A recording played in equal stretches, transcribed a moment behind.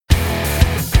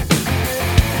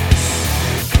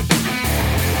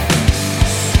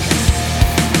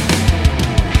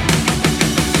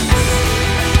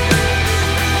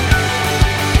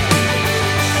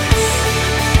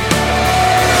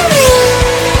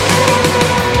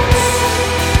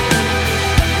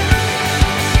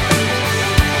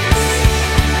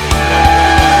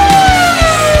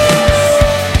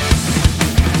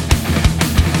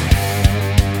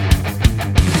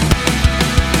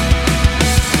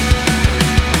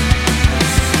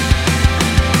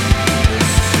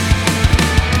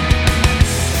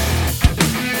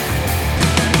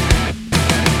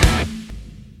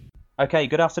Okay,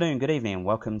 good afternoon, good evening, and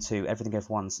welcome to Everything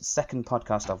F1's second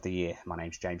podcast of the year. My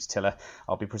name's James Tiller.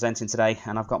 I'll be presenting today,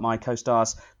 and I've got my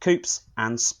co-stars Coops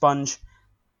and Sponge.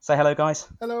 Say hello, guys.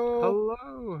 Hello.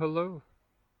 Hello.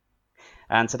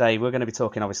 And today we're going to be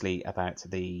talking, obviously, about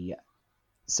the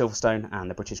Silverstone and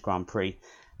the British Grand Prix,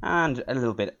 and a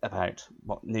little bit about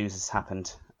what news has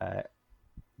happened that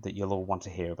you'll all want to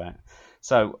hear about.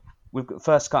 So we've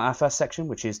first got our first section,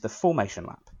 which is the formation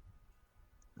lap.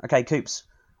 Okay, Coops,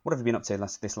 what have you been up to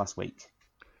this last week?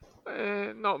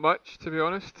 Not much, to be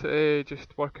honest.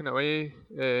 Just working away.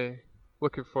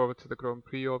 Looking forward to the Grand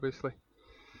Prix, obviously.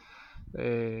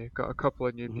 Got a couple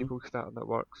of new people starting at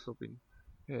work, so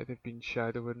they've been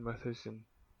shadowing with us and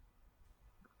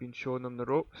been showing them the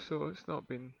ropes. So it's not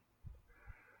been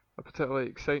a particularly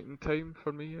exciting time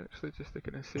for me, actually. Just the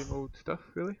kind of same old stuff,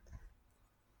 really.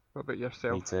 What about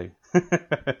yourself? Me too.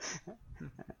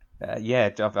 Yeah,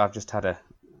 I've just had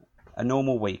a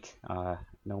normal week,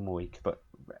 but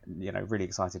really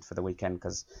excited for the weekend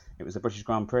because it was the British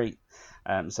Grand Prix.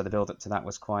 So the build up to that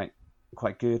was quite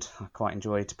good. I quite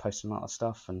enjoyed posting a lot of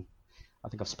stuff, and I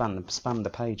think I've spammed the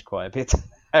page quite a bit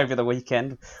over the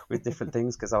weekend with different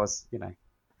things because I was,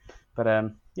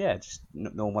 But just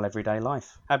normal everyday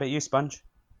life. How about you, Sponge?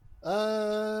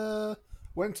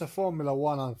 Went to Formula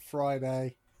One on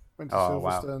Friday. Went to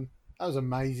Silverstone. Wow. That was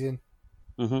amazing.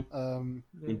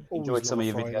 Enjoyed some of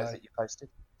your videos that you posted.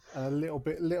 And a little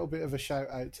bit of a shout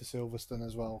out to Silverstone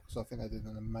as well, because I think they did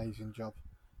an amazing job,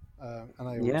 and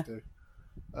they always do.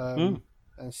 And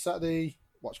Saturday,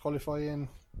 watched qualifying,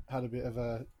 had a bit of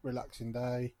a relaxing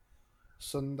day.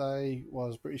 Sunday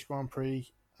was British Grand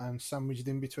Prix, and sandwiched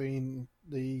in between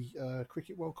the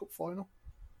Cricket World Cup final.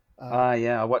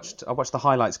 I watched the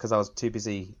highlights because I was too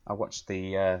busy. I watched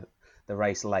the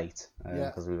race late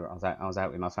because I was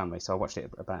out with my family, so I watched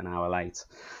it about an hour late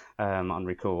on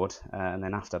record, and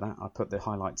then after that I put the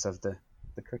highlights of the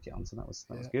cricket on. So that was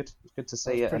good. It was good to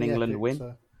see an England win.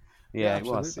 So. Yeah, it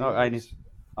was. I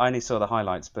only saw the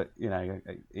highlights, but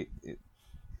it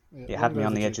had me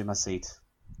on the edge of my seat.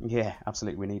 Yeah,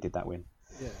 absolutely. We needed that win.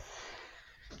 Yeah.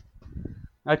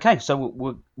 Okay, so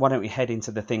why don't we head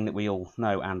into the thing that we all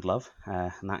know and love,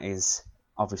 and that is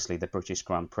obviously the British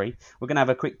Grand Prix. We're going to have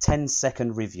a quick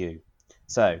 10-second review.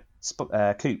 So,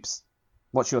 Coops,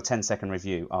 what's your 10-second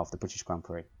review of the British Grand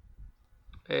Prix?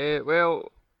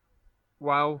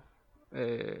 Wow,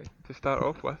 to start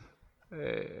off with.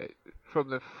 From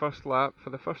the first lap, for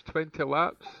the first 20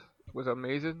 laps, was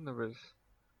amazing. There was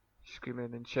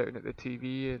screaming and shouting at the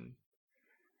TV, and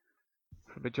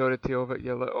for the majority of it,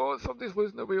 you're like, oh, somebody's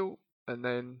losing the wheel. And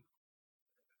then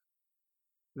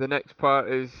the next part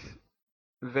is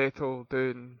Vettel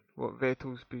doing what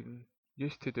Vettel's been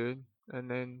used to doing, and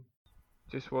then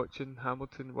just watching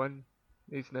Hamilton win.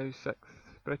 He's now 6th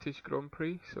British Grand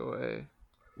Prix, so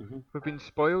we've been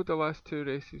spoiled the last two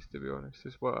races, to be honest,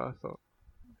 is what I thought.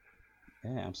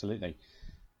 Yeah, absolutely.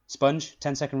 Sponge,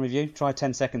 10-second review. Try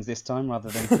 10 seconds this time rather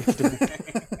than 15.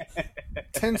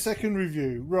 10-second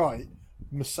review, right.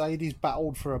 Mercedes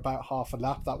battled for about half a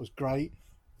lap. That was great.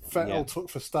 Vettel took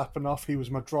Verstappen off. He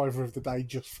was my driver of the day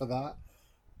just for that.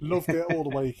 Loved it all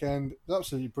the weekend. It was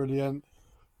absolutely brilliant.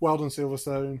 Well done,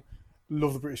 Silverstone.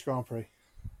 Love the British Grand Prix.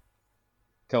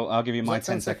 Cool. I'll give you my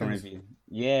 10-second review.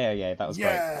 Yeah, that was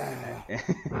great.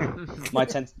 my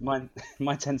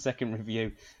 10-second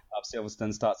review of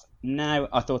Silverstone starts now.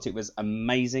 I thought it was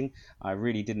amazing. I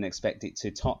really didn't expect it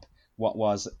to top what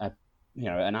was an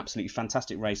absolutely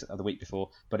fantastic race of the week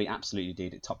before, but it absolutely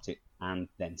did. It topped it and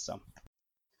then some.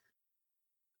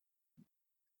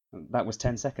 That was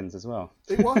 10 seconds as well.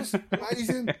 It was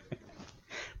amazing.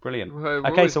 Brilliant.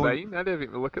 Okay, so mine? I didn't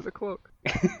even look at the clock.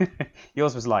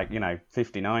 Yours was like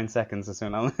 59 seconds or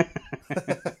something.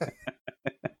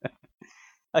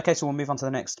 Okay, so we'll move on to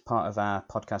the next part of our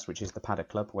podcast, which is the Paddock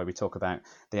Club, where we talk about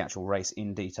the actual race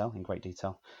in great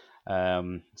detail.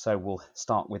 So we'll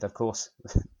start with, of course,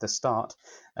 the start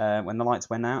when the lights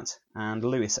went out and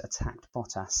Lewis attacked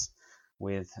Bottas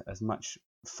with as much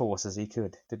force as he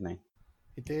could, didn't he?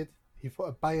 He did. He put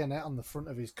a bayonet on the front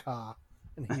of his car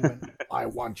and he went, I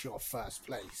want your first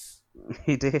place.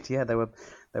 He did, yeah. They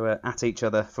were at each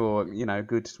other for,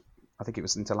 good, I think it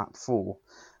was until lap 4,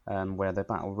 where the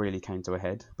battle really came to a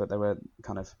head. But they were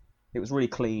it was really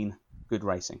clean, good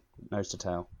racing, nose to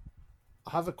tail.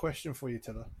 I have a question for you,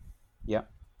 Tiller. Yeah.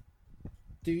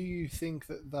 Do you think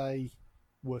that they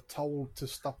were told to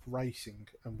stop racing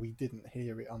and we didn't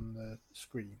hear it on the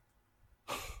screen?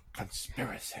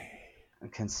 Conspiracy?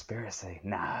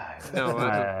 No. No,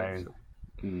 I don't think so.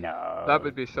 No. That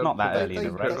would be something. Not that early in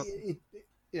the race.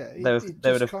 It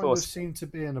just kind of seemed to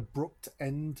be an abrupt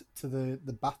end to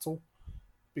the battle.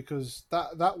 because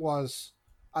that was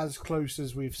as close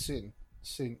as we've seen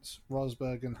since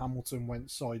Rosberg and Hamilton went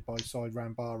side by side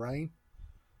round Bahrain.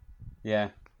 Yeah.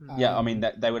 Yeah, I mean,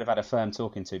 they would have had a firm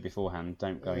talking to beforehand.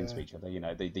 Don't go into each other,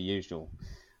 the usual.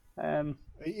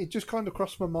 It just kind of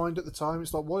crossed my mind at the time.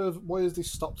 It's like, why has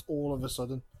this stopped all of a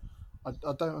sudden? I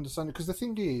don't understand it. Because the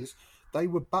thing is, they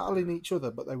were battling each other,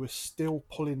 but they were still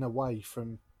pulling away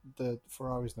from the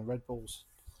Ferraris and the Red Bulls.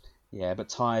 Yeah, but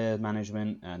tyre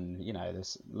management and,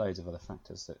 there's loads of other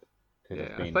factors that could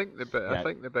have been... I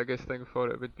think the biggest thing for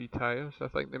it would be tyres. I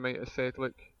think they might have said,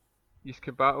 look, you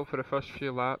can battle for the first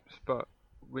few laps, but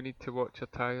we need to watch your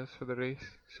tyres for the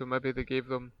race. So maybe they gave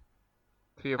them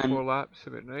 3 or 4 laps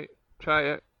and went, right, try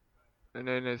it. And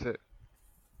then is it,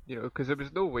 because there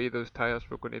was no way those tyres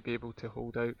were going to be able to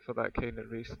hold out for that kind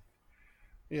of race.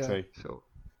 Yeah. True. So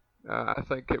I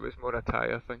think it was more a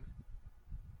tyre thing.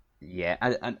 Yeah,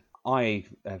 and I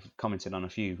have commented on a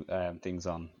few things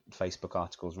on Facebook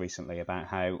articles recently about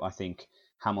how I think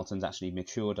Hamilton's actually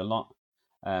matured a lot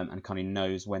and kind of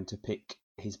knows when to pick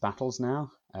his battles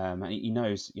now. And he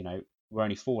knows, we're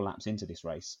only 4 laps into this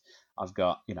race. I've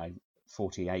got,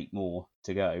 48 more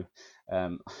to go.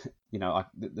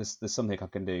 There's something I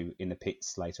can do in the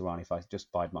pits later on if I just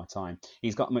bide my time.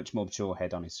 He's got a much more mature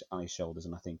head on his shoulders,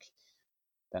 and I think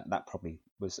that probably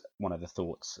was one of the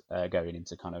thoughts going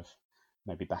into kind of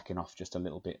maybe backing off just a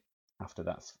little bit after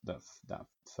that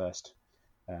first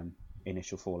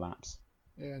initial 4 laps.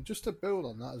 Yeah, just to build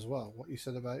on that as well, what you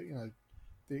said about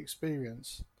the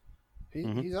experience.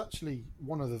 He's actually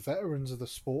one of the veterans of the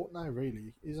sport now,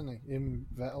 really, isn't he? Him,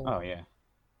 Vettel. Oh yeah.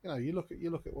 You look at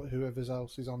whoever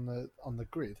else is on the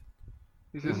grid.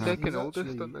 He's the second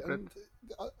oldest on the grid.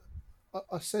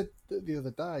 I said the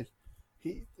other day,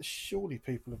 surely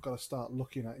people have got to start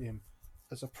looking at him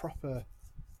as a proper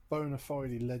bona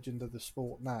fide legend of the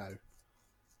sport now,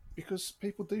 because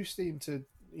people do seem to,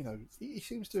 he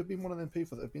seems to have been one of them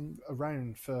people that have been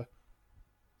around for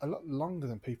a lot longer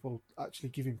than people actually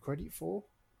give him credit for.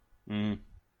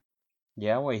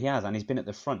 Yeah, well, he has, and he's been at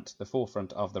the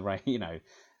forefront of the race,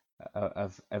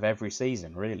 of every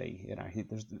season, really.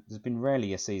 There's been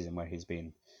rarely a season where he's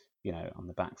been, on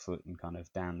the back foot and kind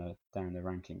of down the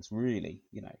rankings, really.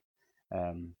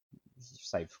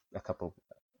 Save a couple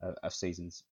of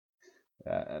seasons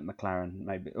at McLaren,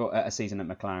 maybe, or a season at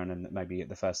McLaren, and maybe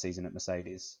the first season at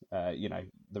Mercedes. The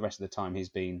rest of the time he's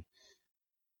been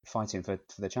fighting for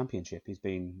the championship. He's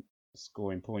been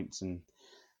scoring points and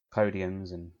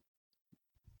podiums and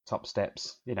top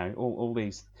steps. All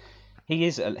these. He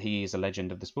is a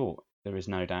legend of the sport. There is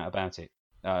no doubt about it.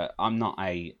 I'm not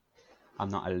a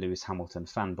Lewis Hamilton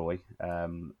fanboy.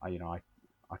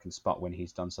 I can spot when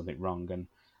he's done something wrong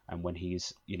and when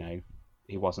he's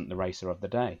he wasn't the racer of the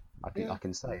day. I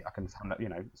can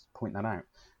point that out.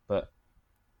 But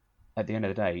at the end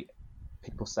of the day,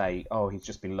 people say, oh, he's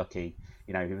just been lucky.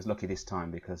 He was lucky this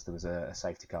time because there was a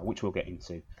safety car, which we'll get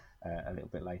into a little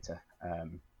bit later.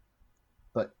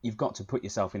 But you've got to put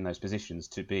yourself in those positions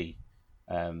to be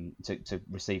to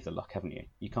receive the luck, haven't you?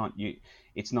 You can't.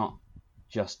 It's not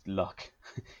just luck.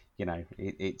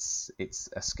 It's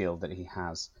a skill that he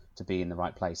has to be in the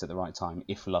right place at the right time.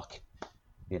 If luck,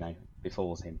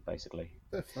 befalls him, basically.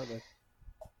 Definitely.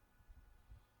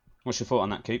 What's your thought on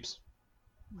that, Coops?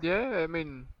 Yeah, I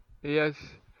mean, he has.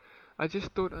 I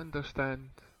just don't understand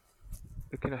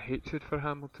the kind of hatred for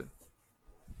Hamilton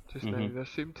just now. There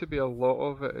seemed to be a lot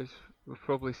of it, as we've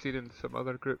probably seen in some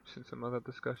other groups and some other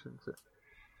discussions.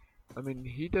 I mean,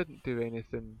 he didn't do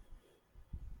anything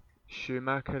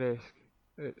Schumacher-esque.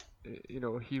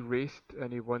 He raced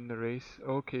and he won the race.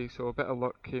 Okay, so a bit of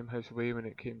luck came his way when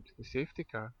it came to the safety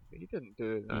car. But he didn't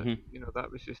do that.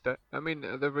 That was just it. I mean,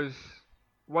 there was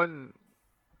one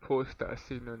post that I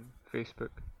seen on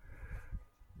Facebook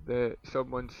that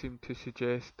someone seemed to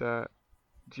suggest that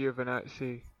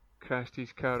Giovinazzi crashed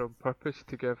his car on purpose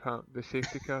to give the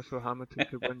safety car so Hamilton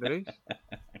could win the race.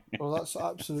 Well, that's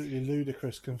absolutely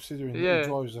ludicrous considering he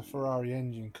drives a Ferrari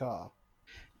engine car.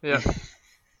 Yeah.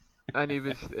 And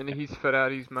he's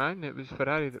Ferrari's man. It was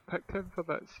Ferrari that picked him for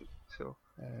that seat. So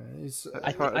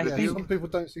some people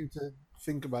don't seem to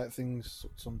think about things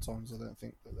sometimes. I don't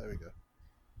think, but there we go.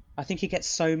 I think he gets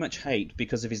so much hate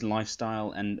because of his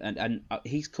lifestyle, and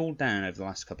he's cooled down over the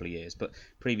last couple of years. But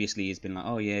previously, he's been like,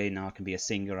 oh yeah, I can be a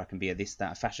singer, I can be a this,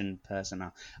 that, a fashion person.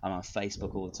 I'm on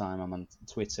Facebook all the time. I'm on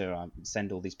Twitter. I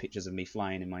send all these pictures of me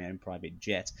flying in my own private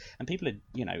jet, and people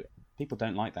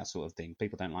don't like that sort of thing.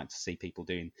 People don't like to see people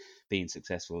being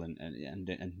successful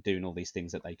and doing all these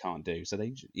things that they can't do. So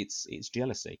it's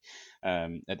jealousy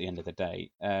at the end of the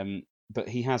day. But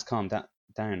he has calmed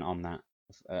down on that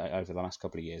over the last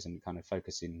couple of years and kind of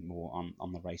focusing more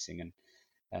on the racing, and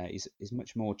is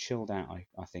much more chilled out,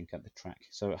 I think, at the track.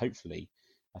 So hopefully,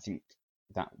 I think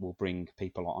that will bring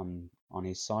people on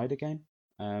his side again,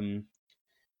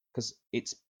 because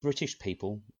it's British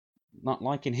people not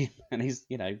liking him, and he's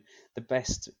the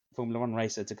best Formula One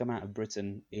racer to come out of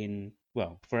Britain in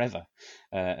forever.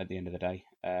 At the end of the day,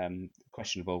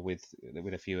 questionable with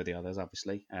a few of the others,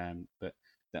 obviously, but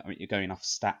you're going off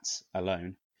stats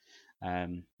alone.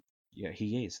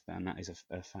 He is, and that is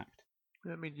a fact.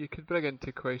 I mean, you could bring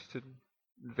into question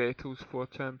Vettel's 4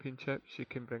 championships. You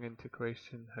can bring into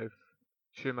question how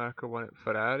Schumacher won at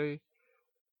Ferrari.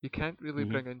 You can't really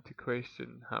bring into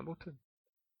question Hamilton.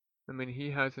 I mean, he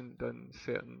hasn't done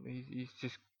certain. He's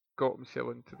just got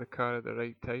himself into the car at the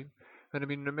right time. And I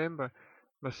mean, remember,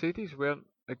 Mercedes weren't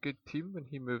a good team when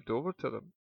he moved over to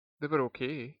them. They were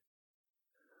okay.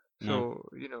 So,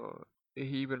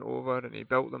 he went over and he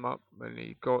built them up and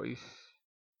he got his,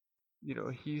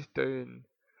 he's doing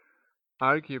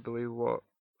arguably what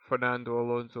Fernando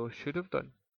Alonso should have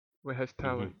done with his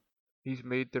talent. He's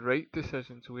made the right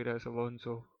decisions, whereas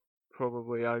Alonso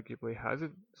probably arguably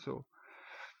hasn't. So,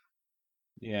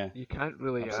 you can't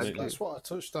really argue. That's what I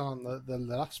touched on the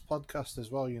last podcast as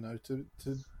well.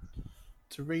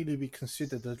 To really be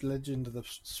considered a legend of the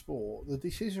sport, the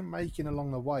decision making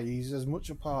along the way is as much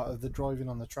a part of the driving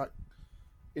on the track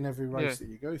in every race that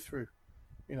you go through.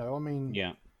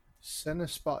 Senna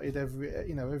spotted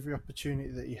every opportunity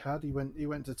that he had. He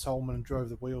went to Tolman and drove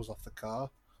the wheels off the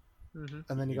car,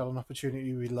 and then he got an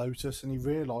opportunity with Lotus, and he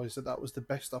realised that was the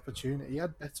best opportunity. He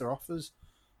had better offers.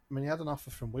 I mean, he had an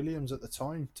offer from Williams at the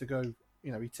time to go.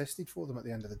 He tested for them at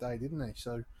the end of the day, didn't he?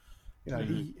 So,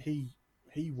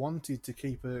 he wanted to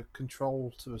keep a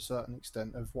control to a certain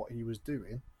extent of what he was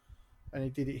doing, and he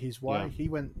did it his way. He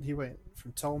went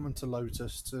from Tolman to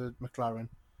Lotus to McLaren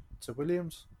to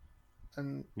Williams,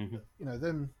 and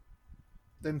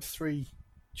them 3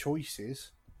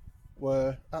 choices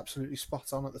were absolutely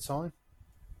spot on at the time.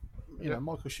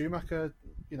 Michael Schumacher,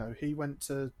 he went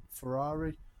to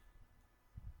Ferrari,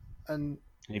 and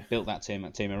he built that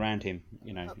team around him.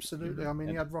 Absolutely. I mean,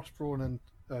 he had Ross Brawn and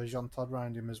Jean Todt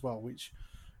around him as well, which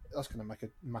that's going to make a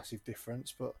massive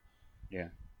difference. But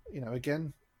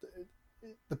again,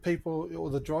 the people or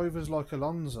the drivers like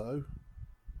Alonso,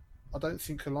 I don't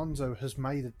think Alonso has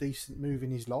made a decent move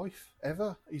in his life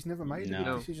ever. He's never made a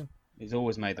good decision. He's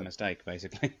always made the mistake,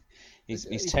 basically.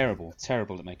 He's terrible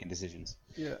at making decisions.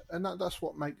 Yeah, and that's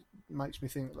what makes me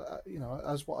think.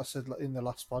 As what I said in the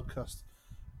last podcast,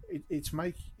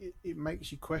 it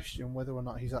makes you question whether or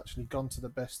not he's actually gone to the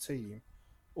best team,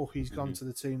 or he's gone to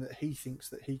the team that he thinks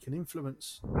that he can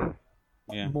influence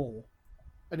more.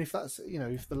 And if that's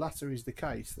if the latter is the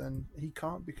case, then he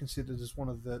can't be considered as one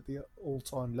of the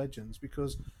all-time legends,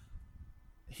 because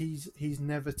he's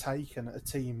never taken a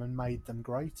team and made them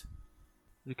great.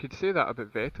 You could say that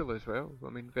about Vettel as well.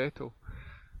 I mean, Vettel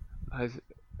has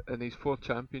in these 4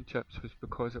 championships was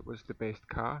because it was the best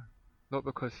car, not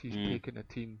because he's taken a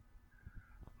team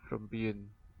from being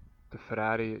the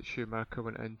Ferrari that Schumacher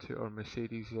went into or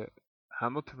Mercedes that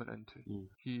Hamilton went into.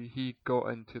 He got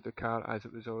into the car as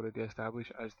it was already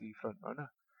established as the front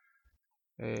runner.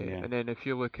 And then if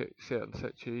you look at certain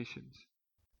situations,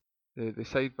 the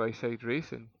side-by-side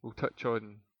racing, we'll touch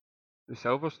on the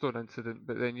Silverstone incident,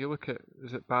 but then you look at,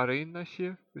 was it Bahrain this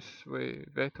year? Was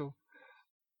with Vettel?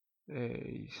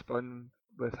 He spun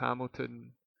with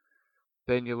Hamilton.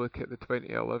 Then you look at the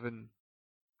 2011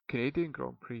 Canadian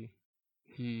Grand Prix.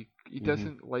 He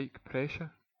doesn't like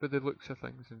pressure, by the looks of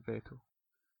things, in Vettel.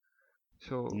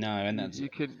 So no, and that's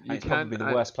it's probably the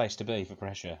worst place to be for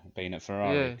pressure, being at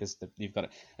Ferrari, because you've got,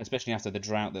 especially after the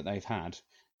drought that they've had,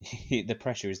 the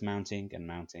pressure is mounting and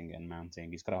mounting and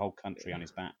mounting. He's got a whole country on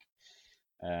his back.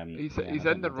 He's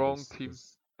in the wrong team.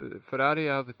 Ferrari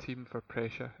are the team for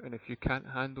pressure, and if you can't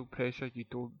handle pressure, you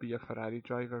don't be a Ferrari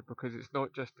driver, because it's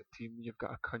not just a team, you've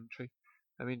got a country.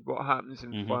 I mean, what happens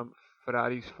in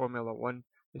Ferrari's Formula 1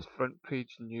 is front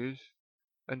page news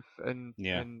in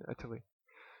Italy.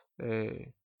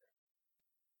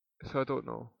 So I don't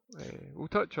know. We'll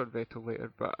touch on Vettel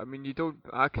later, but I mean, you don't.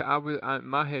 In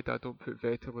my head, I don't put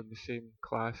Vettel in the same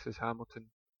class as Hamilton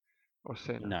or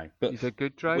Senna. No, but he's a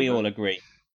good driver. We all agree.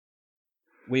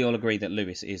 We all agree that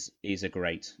Lewis is a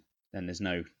great, and there's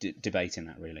no debate in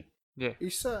that, really. Yeah,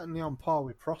 he's certainly on par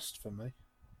with Prost for me.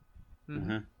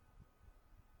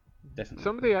 Definitely.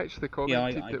 Somebody actually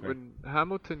commented that when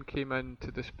Hamilton came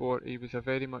into the sport, he was a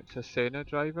very much a Senna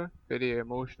driver, very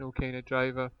emotional kind of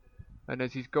driver, and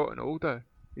as he's gotten older,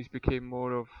 he's become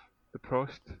more of the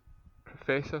Prost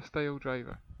professor style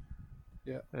driver.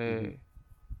 Yeah.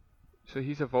 So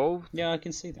he's evolved. Yeah, I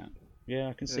can see that. Yeah,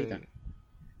 I can see that.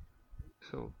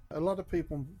 So a lot of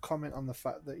people comment on the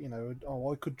fact that, you know,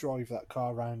 I could drive that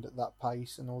car around at that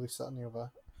pace and all this, that, and the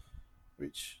other,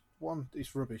 which one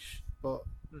is rubbish. But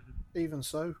even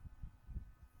so,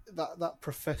 that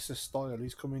professor style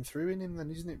is coming through in him, then,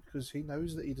 isn't it? Because he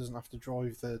knows that he doesn't have to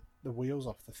drive the wheels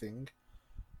off the thing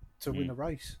to win a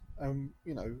race.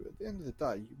 You know, at the end of the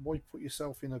day, why put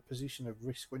yourself in a position of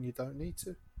risk when you don't need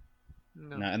to?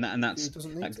 No, and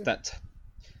that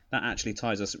actually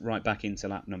ties us right back into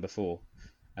lap number 4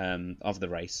 of the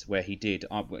race, where he did,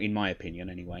 in my opinion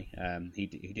anyway, he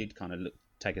did kind of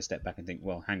take a step back and think,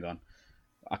 well, hang on,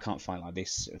 I can't fight like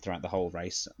this throughout the whole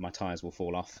race. My tyres will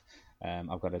fall off.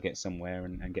 I've got to get somewhere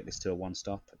and get this to a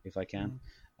one-stop if I can.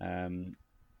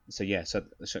 So you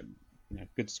know,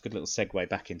 good little segue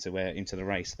back into the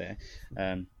race there.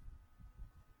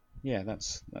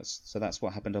 That's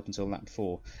what happened up until lap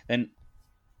 4. Then,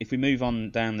 if we move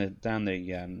on down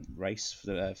the race,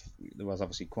 there was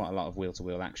obviously quite a lot of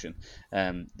wheel-to-wheel action.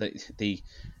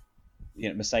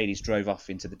 Mercedes drove off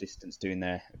into the distance, doing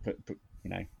their,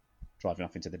 driving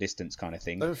off into the distance kind of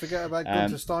thing. Don't forget about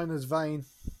Gunther Steiner's vein.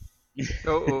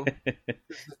 Uh-oh.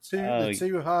 The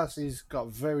two Haas's got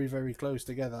very, very close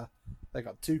together. They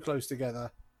got too close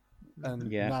together,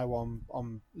 and now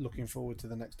I'm looking forward to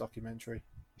the next documentary.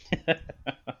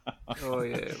 Oh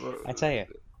yeah, well, I tell you,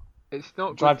 it's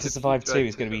not Drive to Survive 2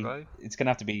 is going to be. It's going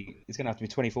to have to be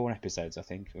 24 episodes, I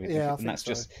think. Yeah, and that's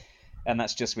so.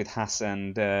 That's just with Haas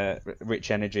and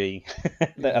Rich Energy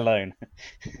alone.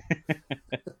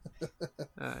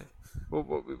 Aye. Well,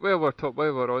 while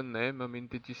we're on them, I mean,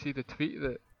 did you see the tweet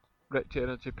that Rich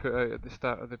Energy put out at the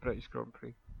start of the British Grand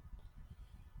Prix?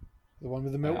 The one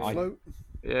with the milk float?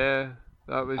 Yeah,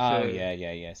 that was. Oh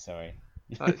yeah. Sorry.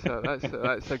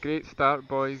 That's a great start,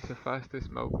 boys. The fastest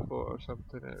milk float or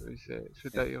something. It was. It's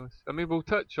ridiculous. I mean, we'll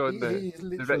touch on the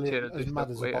Rich Energy as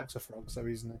mad as later. A box of frogs, though,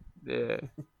 isn't it?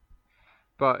 Yeah.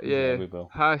 But yeah, we will.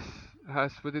 Haas.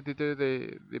 What did they do?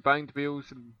 They banged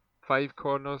wheels and 5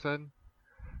 corners in,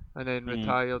 and then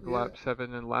retired lap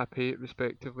 7 and lap 8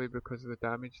 respectively because of the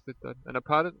damage they'd done. And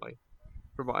apparently,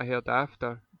 from what I heard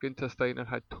after, Gunther Steiner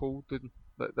had told them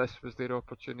that this was their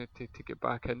opportunity to get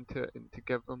back into it and to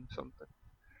give them something.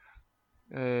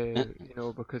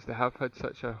 Because they have had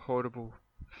such a horrible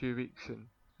few weeks, and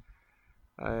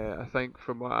I think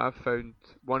from what I've found,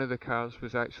 one of the cars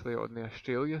was actually on the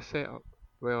Australia setup,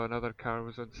 while another car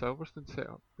was on Silverstone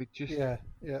setup. They just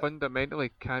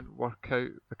fundamentally can't work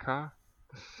out the car.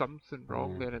 There's something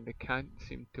wrong there, and they can't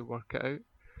seem to work it out.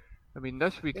 I mean,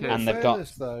 this weekend... In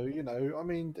fairness, though, I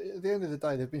mean, at the end of the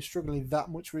day, they've been struggling that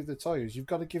much with the tyres. You've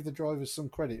got to give the drivers some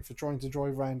credit for trying to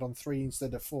drive around on 3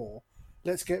 instead of 4.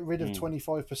 Let's get rid of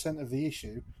 25% of the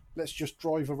issue. Let's just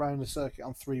drive around the circuit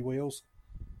on 3 wheels.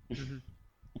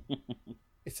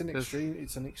 It's an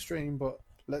extreme, but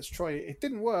let's try it. It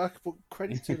didn't work, but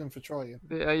credit to them for trying.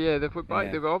 They went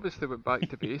back. They obviously went back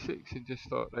to basics and just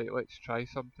thought, right, let's try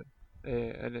something.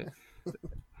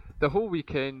 The whole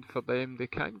weekend for them, they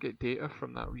can't get data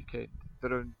from that weekend.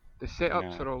 The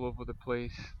setups are all over the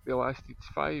place. They lasted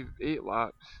 8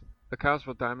 laps. The cars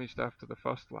were damaged after the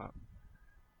first lap.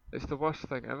 It's the worst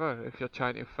thing ever if you're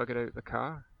trying to figure out the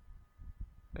car.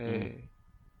 And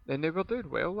they were doing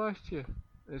well last year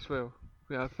as well.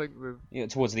 Yeah, I think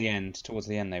towards the end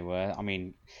they were. I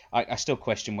mean, I still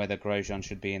question whether Grosjean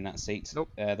should be in that seat. Nope.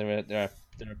 There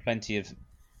are plenty of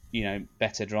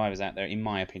better drivers out there, in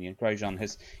my opinion. Grosjean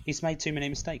he's made too many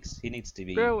mistakes. He needs to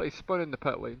be. Well, he spun in the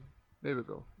pit lane. There we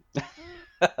go.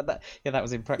 that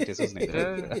was in practice, wasn't it?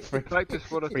 Yeah, practice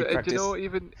for us. And you know,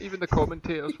 even the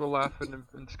commentators were laughing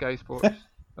in Sky Sports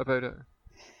about it.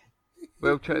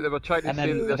 Well, they were trying to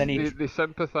say that they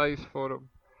sympathise for him.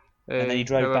 And then he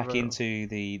drove back into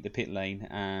the pit lane,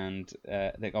 and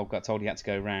they got told he had to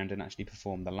go around and actually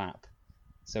perform the lap.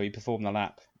 So he performed the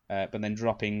lap, but then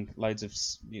dropping loads of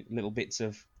little bits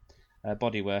of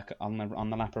bodywork on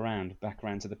the lap back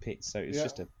around to the pits. So it was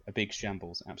just a big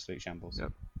shambles, absolute shambles.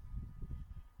 Yep.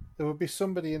 There would be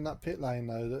somebody in that pit lane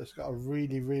though that's got a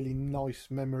really, really nice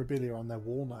memorabilia on their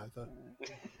wall now. Though.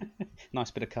 Nice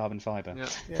bit of carbon fibre.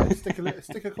 Yeah.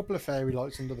 Stick a couple of fairy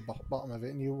lights under the bottom of it,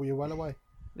 and you're well away.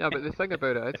 Yeah, but the thing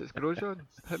about it is, it's Grosjean.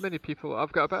 How many people...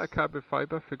 I've got a bit of carbon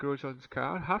fibre for Grosjean's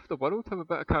car. Half the world have a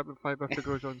bit of carbon fibre for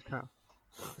Grosjean's car.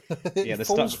 It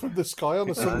falls from the sky on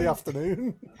a Sunday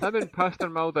afternoon. Him and Pastor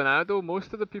Maldonado,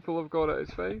 most of the people have got it,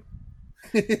 it's fine.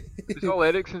 It's all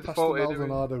Ericsson's fault anyway. Pastor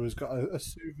Maldonado has got a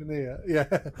souvenir. Yeah.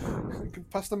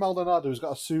 Pastor Maldonado has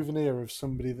got a souvenir of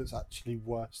somebody that's actually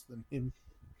worse than him.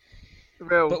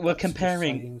 Well, but we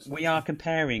are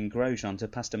comparing Grosjean to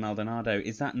Pastor Maldonado.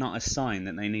 Is that not a sign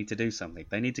that they need to do something?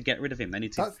 They need to get rid of him. They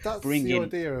need to bring the in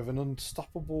idea of an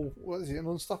unstoppable. What is it? An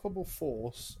unstoppable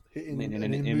force hitting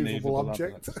an immovable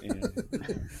object. Yeah.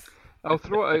 I'll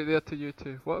throw it out there to you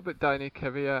two. What about Danny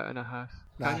Kvyat and a Haas?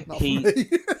 Nah, not for me.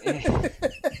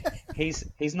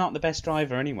 He's not the best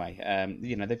driver anyway.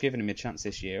 They've given him a chance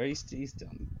this year. He's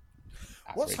done.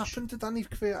 Average. What's happened to Danny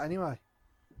Kvyat anyway?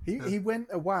 He went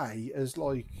away as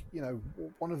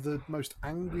one of the most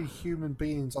angry human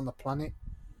beings on the planet.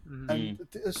 Mm-hmm. And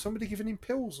has somebody given him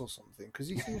pills or something? Because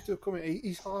he seems to have come in.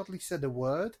 He's hardly said a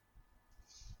word.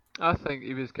 I think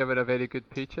he was given a very good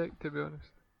paycheck, to be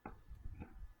honest.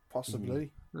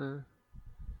 Possibly. Yeah.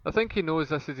 I think he knows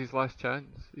this is his last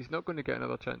chance. He's not going to get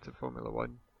another chance in Formula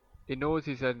One. He knows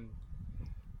he's in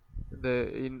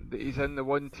the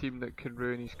one team that can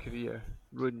ruin his career.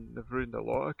 They've ruined a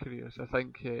lot of careers. I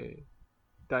think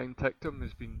Dan Ticktum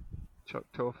has been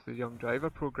chucked off the young driver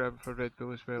program for Red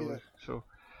Bull as well. Yeah. So,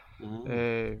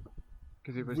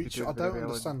 because he was which I don't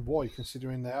understand why,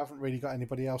 considering they haven't really got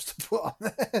anybody else to put on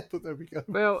there. But there we go.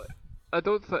 Well, I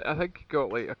think he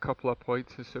got like a couple of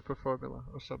points in Super Formula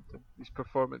or something. His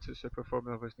performance in Super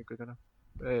Formula wasn't good enough.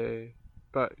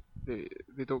 But they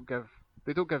don't give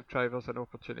drivers an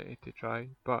opportunity to try.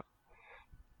 But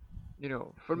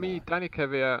for me, Danny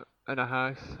Kvyat and a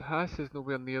Haas is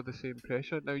nowhere near the same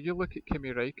pressure. Now you look at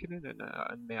Kimi Räikkönen and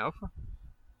the Alpha.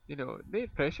 No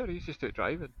pressure. He's just out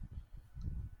driving.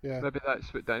 Yeah. Maybe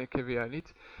that's what Danny Kvyat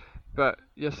needs. But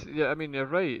you're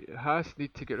right. Haas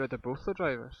need to get rid of both the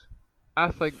drivers. I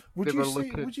think Would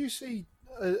you see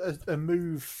a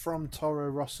move from Toro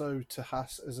Rosso to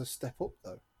Haas as a step up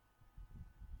though?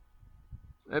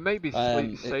 It might be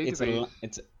sideways.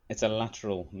 It's a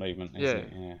lateral movement, isn't it?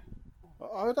 Yeah.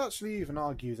 I would actually even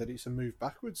argue that it's a move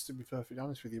backwards, to be perfectly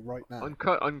honest with you, right now.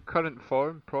 On current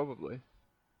form, probably.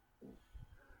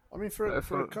 I mean, for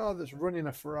a car that's running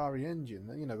a Ferrari engine,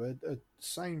 a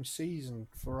same season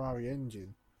Ferrari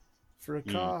engine, for a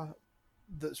car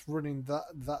that's running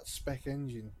that spec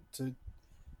engine to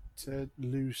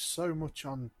lose so much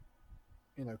on,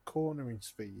 cornering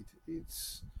speed,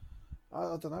 it's.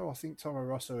 I don't know. I think Toro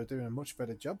Rosso are doing a much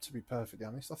better job, to be perfectly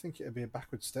honest. I think it'd be a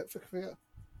backward step for Kvyat.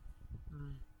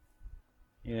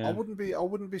 Yeah. I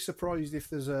wouldn't be surprised if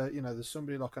there's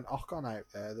somebody like an Ocon out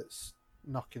there that's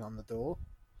knocking on the door.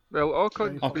 Well,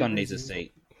 Ocon needs a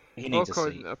seat.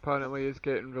 Ocon apparently is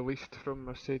getting released from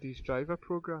Mercedes driver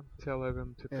program to allow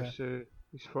him to pursue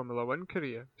his Formula One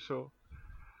career. So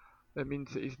it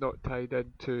means that he's not tied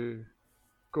into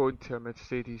going to a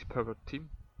Mercedes powered team.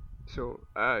 So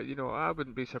I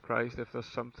wouldn't be surprised if there's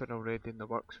something already in the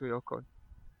works with Ocon.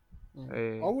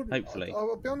 I wouldn't. Hopefully,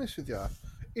 I'll be honest with you.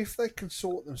 If they can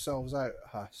sort themselves out,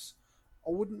 Haas, I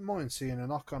wouldn't mind seeing an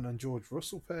Ocon and George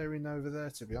Russell pairing over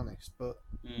there. To be honest, but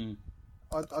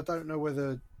I don't know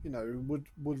whether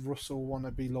would Russell want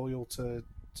to be loyal to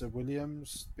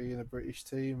Williams, being a British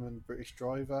team and British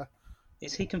driver.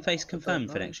 Is he confirmed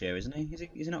for next year? Isn't he?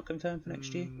 Is he not confirmed for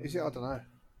next year? Is it? I don't know.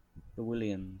 The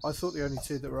Williams. I thought the only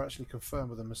two that were actually confirmed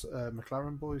were the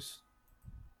McLaren boys.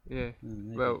 Yeah.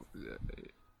 Well,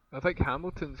 I think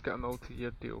Hamilton's got a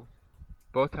multi-year deal.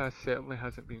 Bottas certainly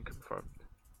hasn't been confirmed.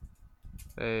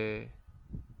 I'm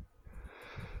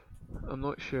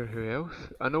not sure who else.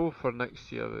 I know for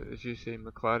next year, as you say,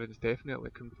 McLaren's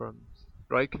definitely confirmed.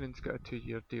 Raikkonen's got a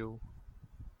 2-year deal.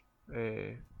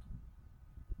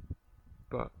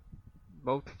 But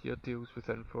multi-year deals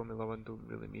within Formula 1 don't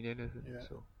really mean anything. Yeah.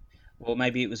 So. Well,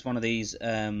 maybe it was one of these. It'll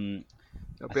be an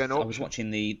option. I was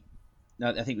watching I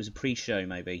think it was a pre-show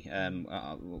maybe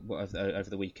over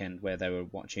the weekend where they were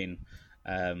watching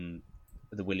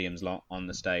the Williams lot on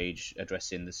the stage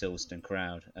addressing the Silverstone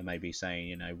crowd and maybe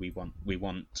saying, we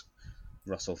want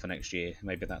Russell for next year.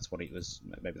 Maybe that's what it was.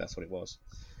 Maybe that's what it was.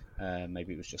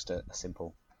 Maybe it was just a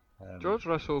simple. George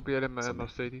Russell will be in a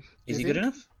Mercedes. Is he good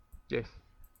enough? Yes.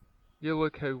 You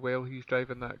look how well he's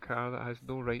driving that car that has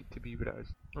no right to be where it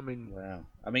is. I mean, wow.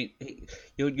 I mean,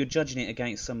 you're judging it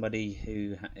against somebody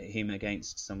who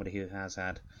has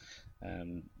had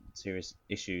serious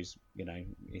issues.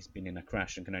 He's been in a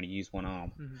crash and can only use one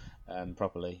arm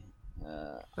properly.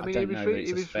 I mean, he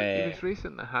was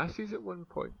racing the Hasses at one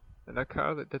point in a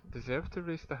car that didn't deserve to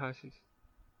race the Hasses.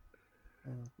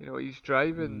 He's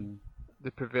driving the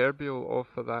proverbial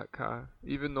off of that car,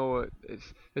 even though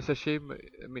it's a shame.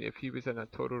 I mean, if he was in a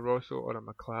Toro Rosso or a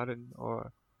McLaren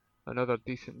or another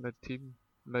decent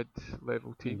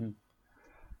mid-level team.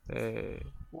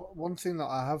 One thing that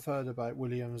I have heard about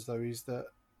Williams though is that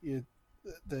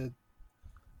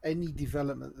any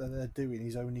development that they're doing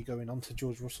is only going onto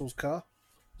George Russell's car.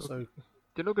 So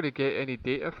you're not going to get any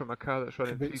data from a car that's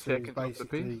running 3 seconds off the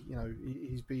pace. You know,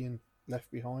 he's being left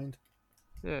behind.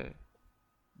 Yeah.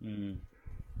 Mm.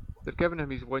 They're giving him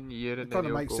his 1 year, and it kind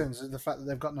of makes sense. The fact that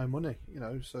they've got no money, you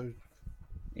know, so.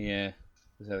 Yeah,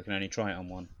 so they can only try it on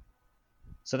one.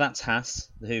 So that's Haas,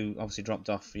 who obviously dropped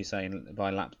off, you're saying, by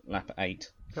lap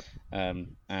 8. Yep.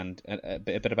 And a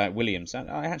bit about Williams.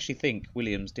 I actually think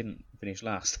Williams didn't finish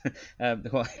last. No.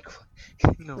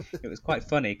 It was quite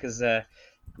funny because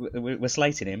we're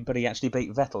slating him, but he actually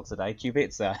beat Vettel today.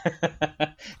 Kubica.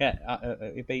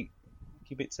 He beat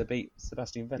Kubica beat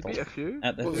Sebastian Vettel. He beat a few.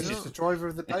 Was this the driver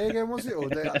of the day again? Was it, or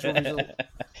the actual result?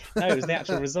 No, it was the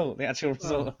actual result. The actual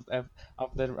result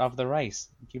of the race.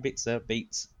 Kubica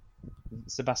beats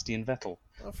Sebastian Vettel,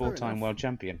 4-time world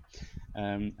champion,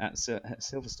 at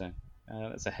Silverstone.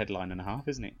 That's a headline and a half,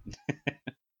 isn't it?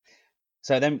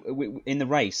 So then, in the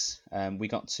race, we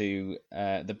got to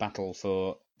the battle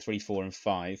for 3, 4, and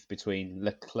 5 between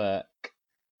Leclerc,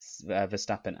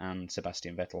 Verstappen, and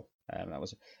Sebastian Vettel. That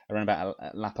was around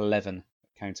about lap 11,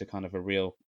 came to kind of a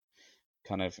real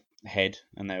kind of head,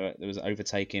 and there was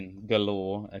overtaking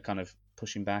galore, kind of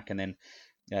pushing back, and then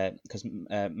because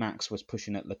Max was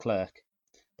pushing at Leclerc,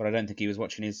 but I don't think he was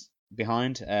watching his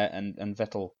behind, and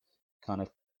Vettel kind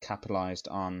of capitalised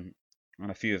on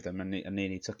a few of them and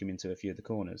nearly took him into a few of the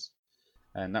corners,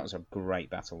 and that was a great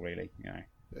battle, really, you know.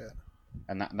 Yeah.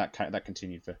 And that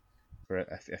continued for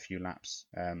a few laps.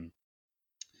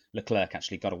 Leclerc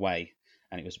actually got away,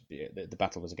 and it was the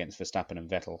battle was against Verstappen and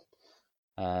Vettel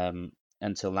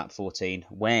until lap 14,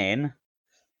 when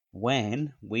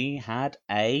we had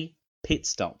a pit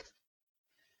stop.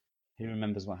 Who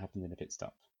remembers what happened in a pit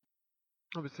stop?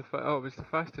 It was the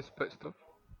fastest pit stop.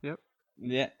 Yep.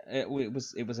 Yeah, it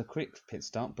was a quick pit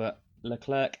stop, but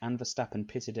Leclerc and Verstappen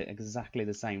pitted at exactly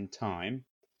the same time.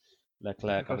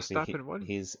 Leclerc obviously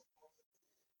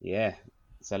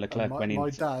So Leclerc went in.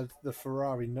 My dad, the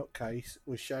Ferrari nutcase,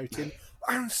 was shouting,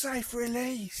 "Unsafe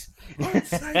release!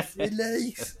 Unsafe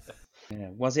release!" Yeah.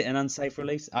 Was it an unsafe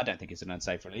release? I don't think it's an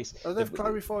unsafe release. Oh, they've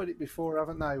clarified it before,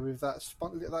 haven't they? With that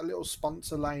little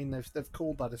sponsor lane, they've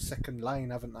called that a second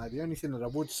lane, haven't they? The only thing that I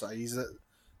would say is that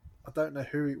I don't know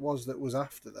who it was that was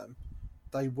after them.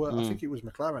 They were, I think it was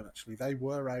McLaren actually. They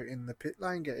were out in the pit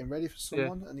lane getting ready for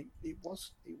someone, and it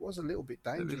was a little bit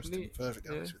dangerous to be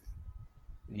perfectly honest with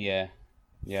you.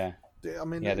 Yeah. I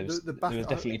mean, there was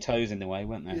definitely toes in the way,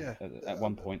 weren't there? Yeah, at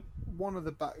one point. One of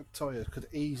the back tyres could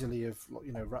easily have,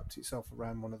 wrapped itself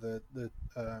around one of the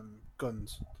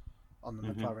guns on the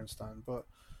McLaren stand, but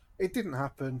it didn't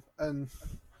happen. And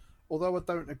although I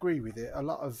don't agree with it, a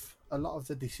lot of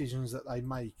the decisions that they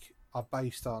make are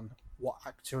based on what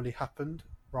actually happened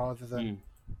rather than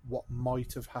what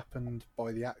might have happened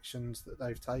by the actions that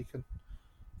they've taken.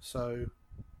 So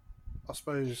I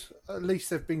suppose at least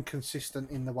they've been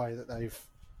consistent in the way that they've,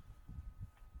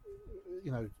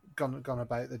 gone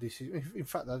about the decision. In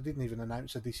fact, they didn't even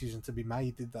announce a decision to be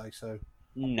made, did they? So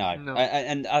no.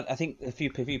 And I think a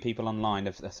few people online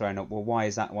have thrown up, well, why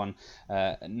is that one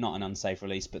not an unsafe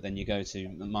release? But then you go to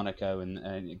Monaco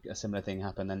and a similar thing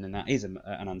happened, and then that is an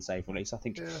unsafe release. I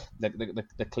think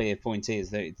the clear point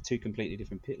is that it's two completely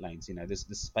different pit lanes. You know, there's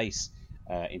space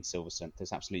in Silverstone.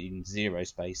 There's absolutely zero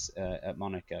space at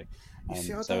Monaco.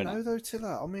 See, I don't know though,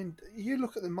 Tiller. I mean, you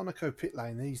look at the Monaco pit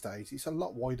lane these days; it's a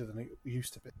lot wider than it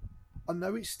used to be. I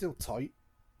know it's still tight,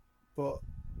 but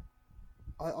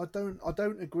I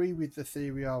don't agree with the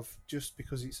theory of just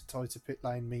because it's a tighter pit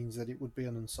lane means that it would be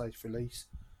an unsafe release.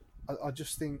 I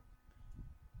just think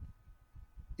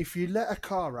if you let a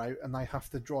car out and they have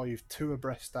to drive two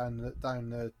abreast down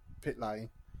the pit lane,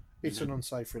 it's an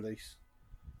unsafe release.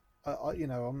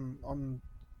 I'm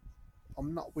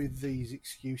not with these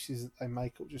excuses that they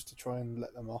make up just to try and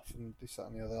let them off and this, that,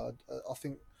 and the other. I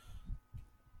think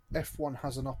F1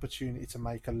 has an opportunity to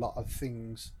make a lot of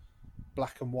things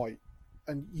black and white.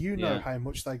 And how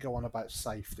much they go on about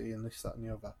safety and this, that, and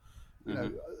the other. You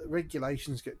know,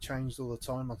 regulations get changed all the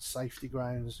time on safety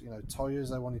grounds. Tyres,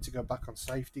 they wanted to go back on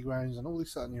safety grounds and all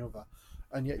this, that, and the other.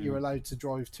 And yet you're allowed to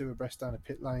drive two abreast down a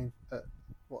pit lane at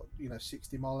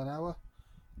 60 mile an hour.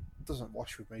 It doesn't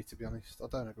wash with me, to be honest. I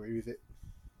don't agree with it.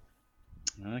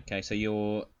 Okay, so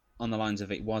you're on the lines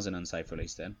of it was an unsafe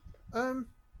release then?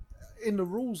 In the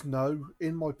rules, no.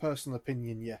 In my personal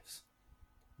opinion, yes.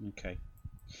 Okay.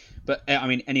 But I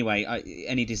mean, anyway,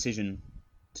 any decision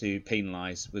to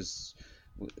penalise was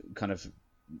kind of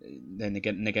then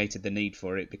negated the need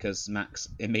for it because Max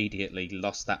immediately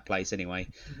lost that place anyway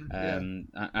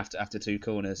after two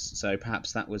corners. So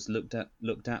perhaps that was looked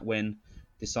at when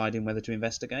deciding whether to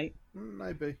investigate.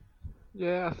 Maybe.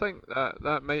 Yeah, I think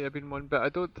that might have been one, but I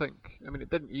don't think. I mean, it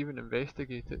didn't even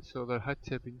investigate it, so there had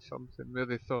to have been something where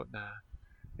they thought, nah,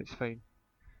 it's fine.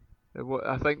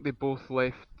 I think they both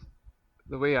left.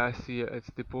 The way I see it is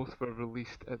they both were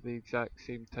released at the exact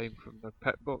same time from their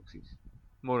pit boxes,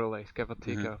 more or less, give or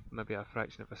take maybe a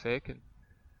fraction of a second.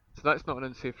 So that's not an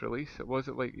unsafe release. It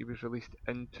wasn't like he was released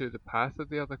into the path of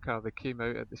the other car. They came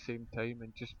out at the same time,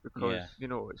 and just because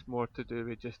it's more to do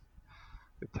with just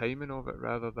the timing of it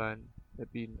rather than it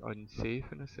being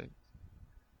unsafe in a sense.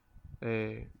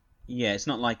 Yeah, it's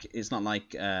not like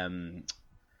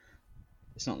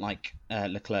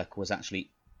Leclerc was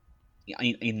actually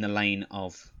in the lane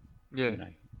of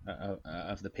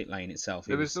of the pit lane itself.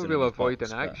 There was no real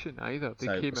avoiding action either.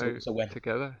 They came out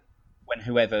together. When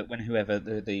whoever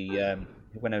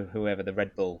the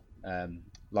Red Bull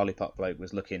lollipop bloke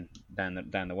was looking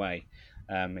down the way,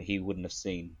 he wouldn't have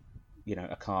seen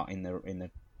a car in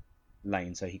the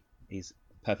lane, so he's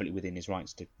perfectly within his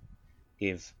rights to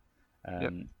give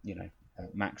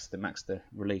Max the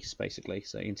release basically,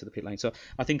 so into the pit lane. So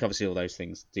I think obviously all those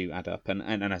things do add up, and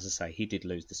as I say, he did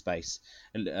lose the space,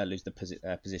 lose the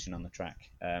position on the track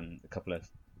a couple of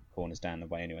corners down the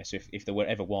way anyway. So if there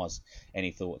ever was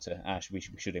any thought to we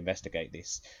should investigate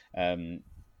this,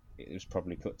 it was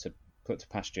probably put to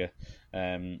pasture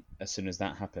as soon as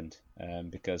that happened,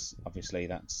 because obviously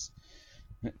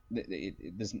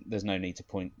there's no need to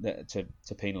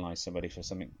penalise somebody for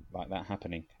something like that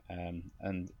happening,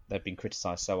 and they've been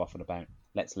criticised so often about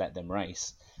let's let them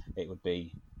race. It would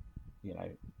be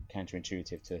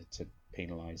counterintuitive to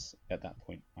penalise at that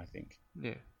point, I think.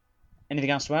 Yeah.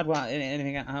 Anything else to add? Well,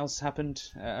 anything else happened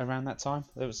around that time?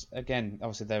 There was, again,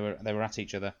 obviously they were at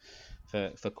each other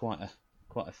for quite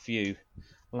a few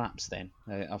laps. Then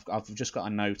I've just got a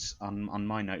note on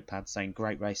my notepad saying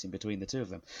great racing between the two of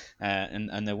them,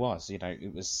 and there was, it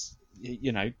was,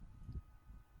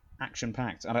 action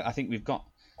packed, and I think we've got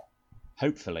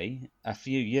hopefully a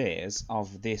few years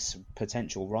of this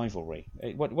potential rivalry.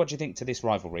 What do you think to this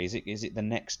rivalry? Is it the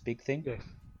next big thing? Yes.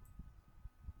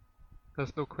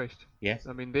 There's no question. Yes.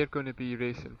 I mean, they're going to be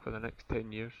racing for the next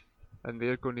 10 years, and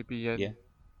they're going to be in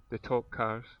the top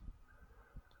cars.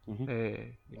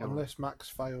 Mm-hmm. Unless Max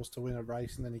fails to win a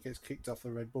race and then he gets kicked off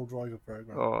the Red Bull driver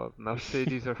program. Oh,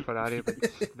 Mercedes or Ferrari would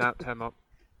snap him up.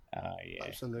 Yeah,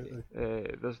 absolutely.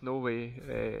 There's no way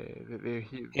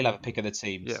he'll have a pick of the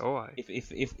teams. Yeah, If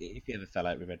he ever fell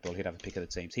out with Red Bull, he'd have a pick of the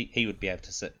teams. He would be able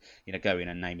to go in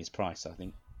and name his price, I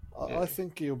think. I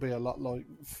think he'll be a lot like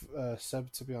Seb,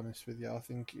 to be honest with you. I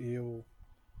think he'll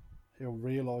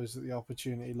realise that the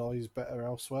opportunity lies better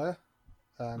elsewhere,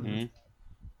 and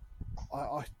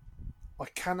I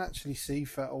can actually see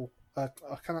Vettel. I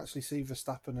can actually see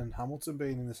Verstappen and Hamilton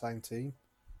being in the same team.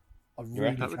 I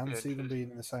really can see them being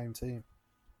in the same team.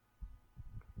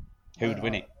 Who would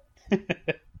win it?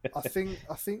 I think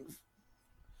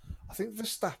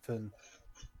Verstappen.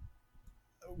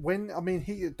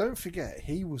 Don't forget,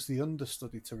 he was the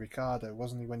understudy to Ricciardo,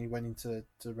 wasn't he, when he went into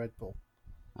Red Bull?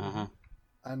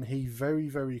 And he very,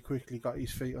 very quickly got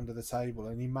his feet under the table,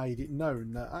 and he made it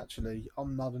known that actually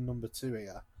I'm not a number two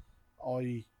here.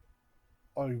 I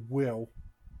will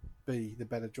be the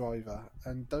better driver.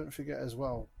 And don't forget as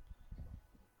well,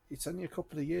 it's only a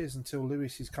couple of years until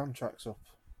Lewis's contract's up.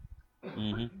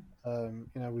 With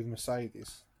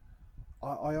Mercedes.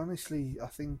 I honestly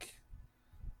think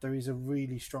there is a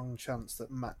really strong chance that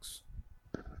Max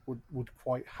would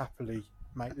quite happily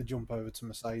make the jump over to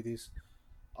Mercedes.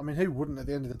 I mean, who wouldn't at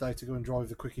the end of the day to go and drive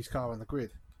the quickest car on the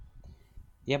grid?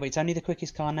 Yeah, but it's only the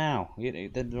quickest car now.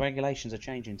 The regulations are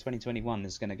changing. 2021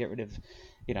 is going to get rid of,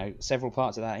 several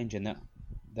parts of that engine that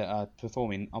are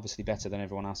performing obviously better than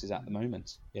everyone else's at the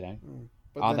moment.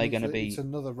 But are they going to be? It's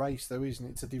another race, though, isn't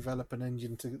it, to develop an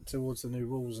engine towards the new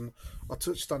rules? And I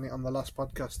touched on it on the last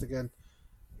podcast again.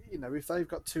 If they've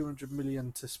got 200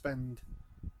 million to spend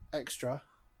extra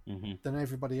than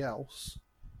everybody else,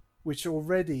 which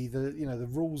already the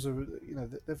rules are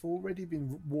they've already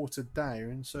been watered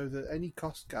down, so that any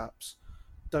cost gaps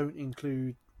don't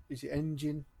include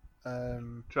engine,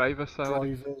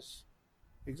 drivers,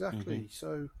 exactly.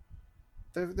 So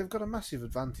they've got a massive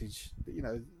advantage.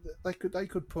 They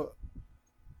could put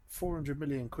 400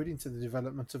 million quid into the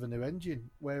development of a new engine,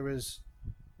 whereas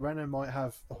Renault might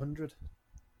have 100.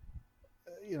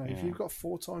 If you've got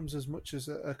 4 times as much as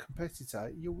a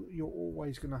competitor, you're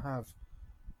always going to have,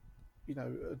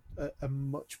 a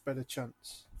much better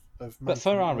chance of. But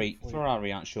Ferrari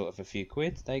aren't short of a few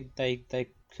quid. They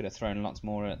could have thrown lots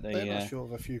more at the. They're not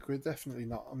short of a few quid, definitely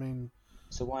not. I mean.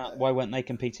 So why weren't they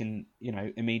competing,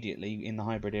 immediately in the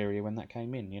hybrid area when that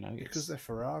came in? Because they're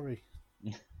Ferrari.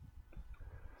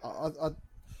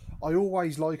 I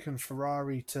always liken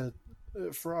Ferrari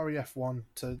F1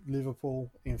 to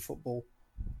Liverpool in football.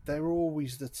 They're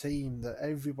always the team that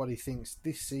everybody thinks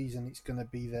this season it's going to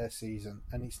be their season,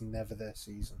 and it's never their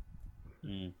season.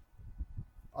 Mm.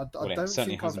 I don't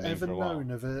think I've ever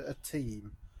known of a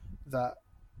team that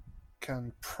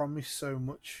can promise so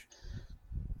much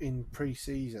in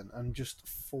pre-season and just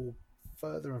fall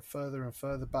further and further and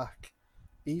further back,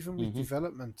 even with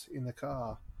development in the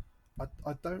car.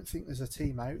 I don't think there's a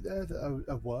team out there that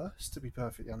are worse, to be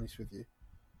perfectly honest with you.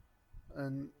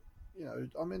 And you know,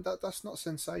 I mean that's not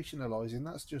sensationalising.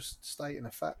 That's just stating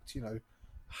a fact. You know,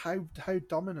 how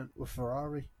dominant were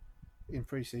Ferrari in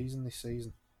pre-season this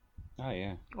season? Oh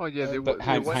yeah.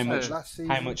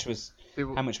 How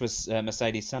much was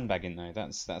Mercedes sandbagging though?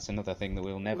 That's another thing that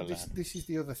we'll never learn. This is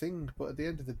the other thing. But at the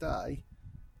end of the day,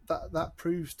 that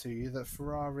proves to you that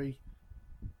Ferrari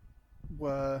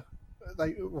were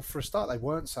for a start they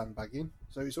weren't sandbagging.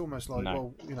 So it's almost like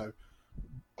well, you know,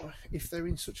 if they're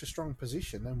in such a strong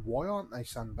position, then why aren't they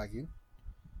sandbagging?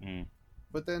 Mm.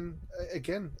 But then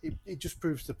again, it just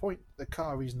proves the point. The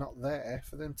car is not there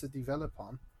for them to develop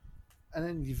on. And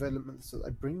any developments that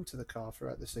they bring to the car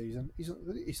throughout the season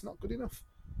it's not good enough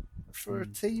for a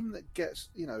team that gets,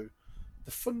 you know,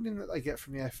 the funding that they get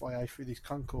from the FIA through this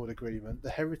Concord agreement, the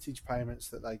heritage payments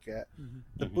that they get,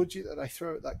 the budget that they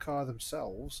throw at that car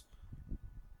themselves.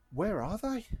 Where are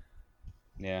they?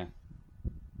 Yeah,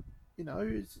 you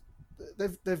know,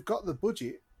 they've got the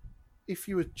budget. If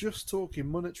you were just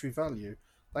talking monetary value,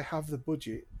 they have the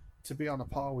budget to be on a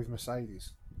par with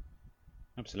Mercedes.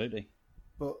 Absolutely.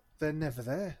 But they're never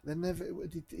there. They're never.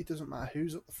 It doesn't matter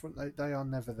who's up the front. They are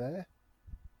never there.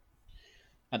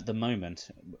 At the moment,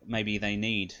 maybe they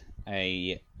need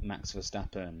a Max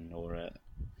Verstappen or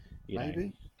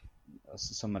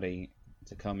somebody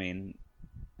to come in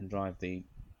and drive the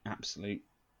absolute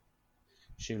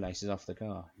shoelaces off the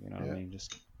car. You know what I mean?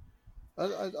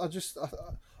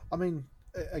 I mean,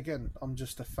 again, I'm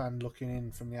just a fan looking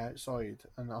in from the outside,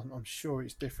 and I'm sure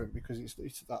it's different because it's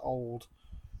that old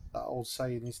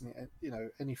saying, isn't it? You know,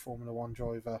 any Formula One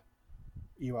driver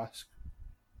you ask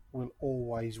will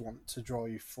always want to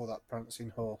drive for that prancing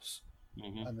horse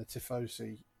and the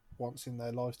Tifosi once in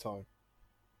their lifetime.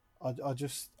 I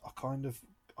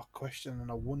question and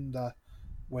I wonder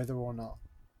whether or not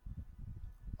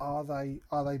are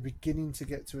they beginning to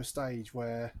get to a stage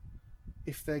where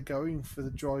if they're going for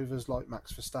the drivers like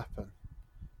Max Verstappen,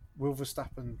 will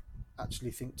Verstappen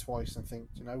actually think twice and think,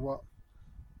 you know what?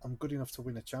 I'm good enough to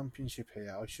win a championship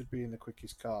here. I should be in the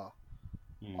quickest car.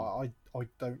 I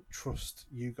don't trust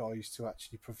you guys to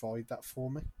actually provide that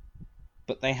for me.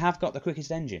 But they have got the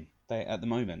quickest engine. At the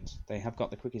moment, they have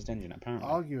got the quickest engine, apparently.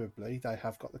 Arguably, they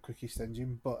have got the quickest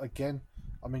engine. But again,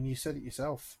 I mean, you said it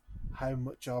yourself. How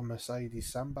much are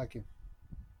Mercedes sandbagging?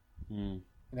 You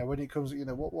know, when it comes, you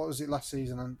know, what was it last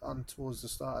season and towards the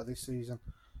start of this season?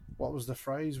 What was the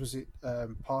phrase? Was it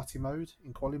party mode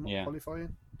in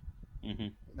qualifying?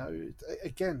 You know,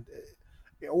 again,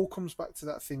 it all comes back to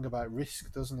that thing about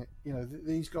risk, doesn't it? You know,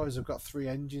 these guys have got 3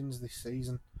 engines this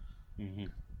season.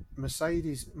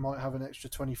 Mercedes might have an extra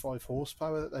 25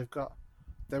 horsepower that they've got.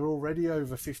 They're already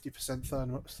over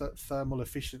 50% thermal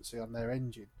efficiency on their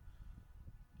engine.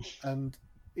 And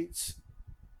it's,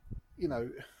 you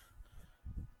know,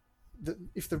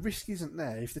 if the risk isn't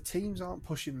there, if the teams aren't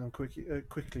pushing them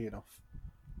quickly enough,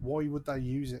 why would they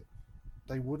use it?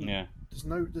 They wouldn't. Yeah.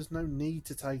 There's no need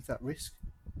to take that risk.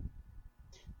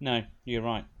 No, you're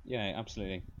right. Yeah,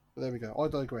 absolutely. But there we go. I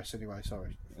digress anyway.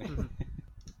 Sorry.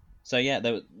 So yeah,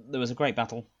 there was a great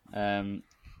battle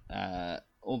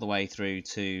all the way through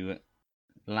to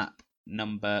lap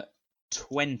number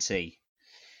 20,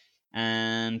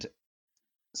 and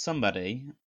somebody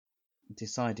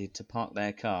decided to park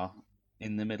their car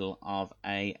in the middle of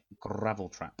a gravel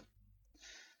trap.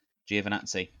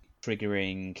 Giovinazzi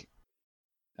triggering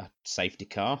a safety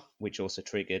car, which also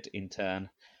triggered in turn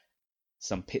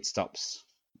some pit stops.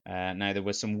 Now there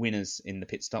were some winners in the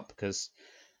pit stop because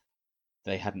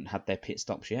they hadn't had their pit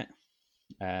stops yet.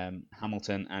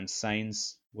 Hamilton and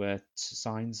Sainz were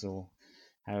or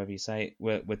however you say it,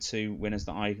 were 2 winners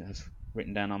that I have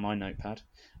written down on my notepad.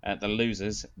 The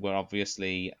losers were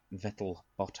obviously Vettel,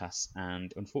 Bottas,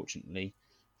 and unfortunately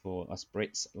for us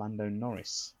Brits, Lando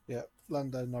Norris. Yeah,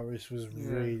 Lando Norris was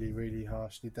really, really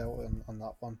harshly dealt on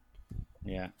that one.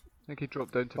 Yeah, I think he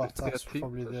dropped down to Bottas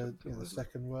probably the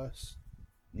second worst.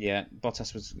 Yeah,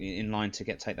 Bottas was in line to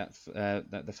take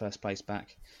the first place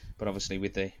back, but obviously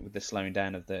with the slowing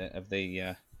down of the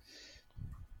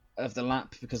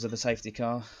lap because of the safety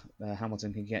car,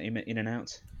 Hamilton can get him in and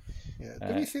out.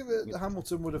 Yeah, do you think that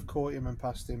Hamilton would have caught him and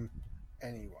passed him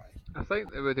anyway? I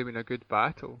think it would have been a good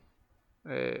battle.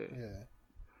 Yeah.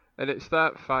 And it's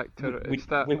that factor.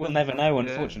 We will never know, yeah,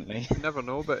 unfortunately. You never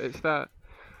know, but it's that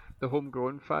the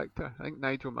homegrown factor. I think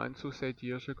Nigel Mansell said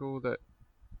years ago that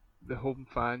the home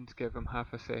fans give him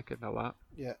half a second a lap.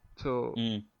 Yeah. So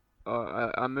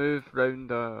a move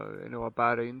round a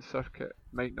Bahrain circuit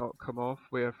might not come off,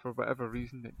 where for whatever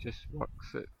reason it just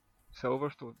works at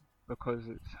Silverstone because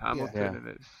it's Hamilton and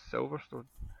it's Silverstone.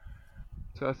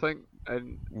 So I think,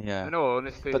 and in all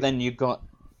honesty, but then you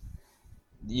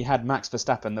had Max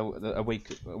Verstappen a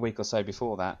week or so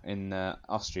before that in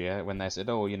Austria when they said,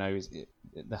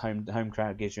 the home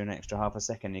crowd gives you an extra half a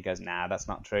second. And he goes, nah, that's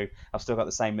not true. I've still got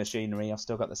the same machinery. I've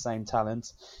still got the same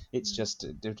talent. It's just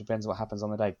it depends what happens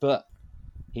on the day. But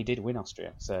he did win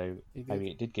Austria, so maybe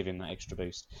it did give him that extra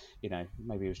boost.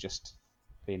 Maybe he was just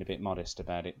being a bit modest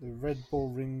about it. The Red Bull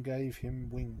Ring gave him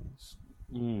wings.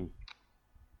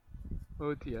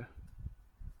 Oh dear.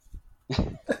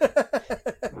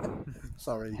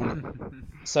 Sorry.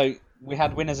 So we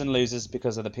had winners and losers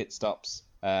because of the pit stops.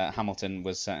 Hamilton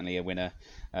was certainly a winner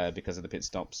because of the pit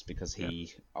stops, because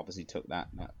he obviously took that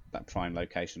prime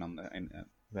location in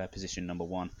position number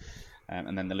 1.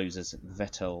 And then the losers,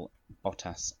 Vettel,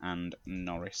 Bottas and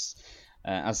Norris.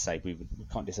 As I say, we were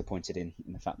quite disappointed in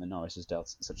the fact that Norris has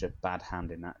dealt such a bad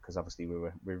hand in that, because obviously we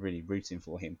were really rooting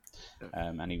for him.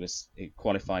 And he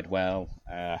qualified well,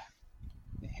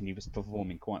 and he was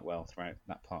performing quite well throughout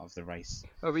that part of the race.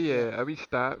 A wee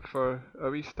stat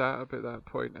about that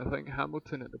point. I think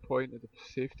Hamilton at the point of the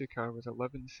safety car was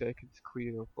 11 seconds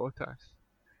clear of Bottas.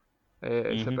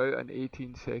 It's about an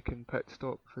 18-second pit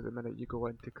stop for the minute you go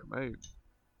in to come out.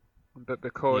 But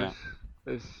because,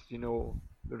 as you know,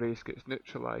 the race gets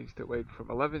neutralised, it went from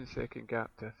 11-second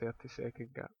gap to a 30-second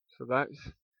gap. So that's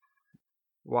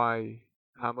why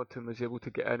Hamilton was able to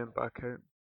get in and back out.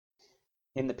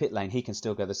 In the pit lane, he can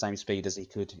still go the same speed as he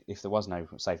could if there was no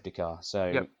safety car.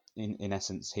 So in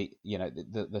essence,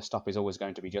 the stop is always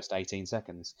going to be just 18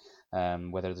 seconds,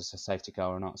 whether there's a safety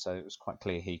car or not. So it was quite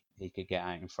clear he could get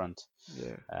out in front,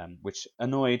 which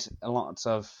annoyed lots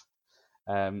of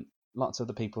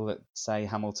the people that say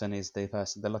Hamilton is the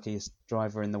luckiest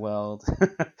driver in the world.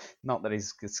 Not that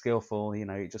he's skillful,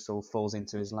 it just all falls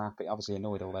into his lap. It obviously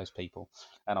annoyed all those people,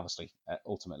 and obviously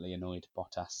ultimately annoyed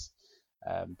Bottas.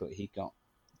 But he got,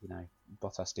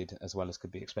 Bottas did as well as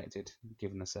could be expected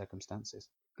given the circumstances.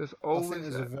 I think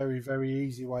there's a very, very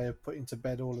easy way of putting to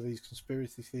bed all of these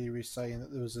conspiracy theories saying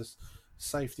that there was a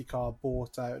safety car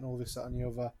bought out and all this, that and the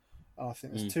other. And I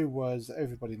think there's 2 words that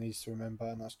everybody needs to remember,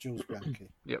 and that's Jules Bianchi.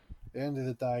 Yep. At the end of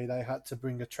the day, they had to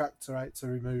bring a tractor out to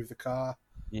remove the car.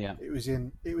 Yeah. It was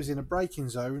in a braking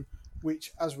zone,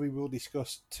 which, as we will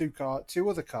discuss, 2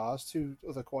 other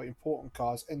quite important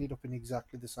cars ended up in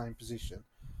exactly the same position.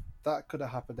 That could have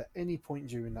happened at any point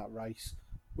during that race,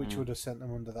 which would have sent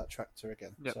them under that tractor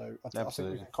again. Yep. So I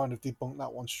think we can kind of debunk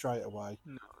that one straight away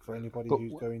for anybody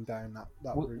who's going down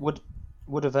that route.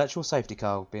 Would a virtual safety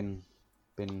car been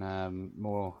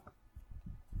more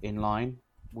in line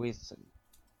with?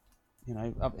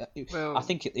 I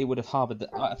think it would have harbored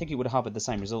the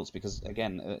same results, because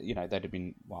again, they'd have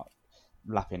been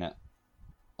lapping at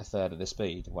a third of the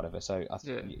speed, or whatever. So I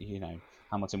think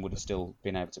Hamilton would have still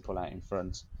been able to pull out in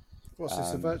front. What's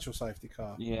this, a virtual safety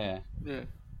car? Yeah.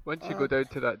 Once you go down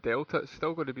to that delta, it's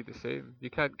still going to be the same. You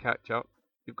can't catch up.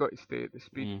 You've got to stay at the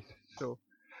speed. So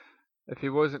if he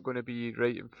wasn't going to be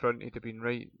right in front, he'd have been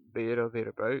right there or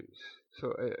thereabouts.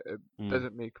 So it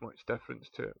doesn't make much difference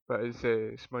to it. But as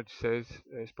Sponge says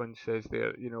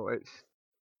there, it's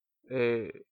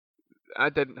I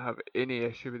didn't have any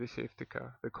issue with the safety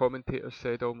car. The commentators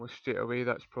said almost straight away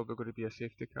that's probably going to be a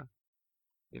safety car.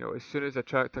 As soon as a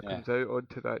tractor comes out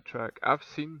onto that track, I've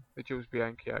seen the Jules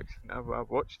Bianchi accident. I've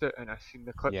watched it and I've seen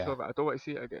the clips of it. I don't want to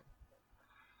see it again.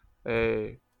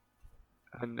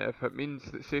 And if it means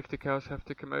that safety cars have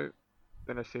to come out,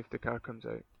 then a safety car comes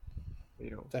out.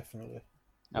 Definitely.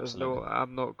 Absolutely. I've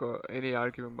not got any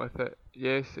argument with it.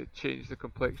 Yes, it changed the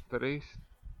complexion of the race.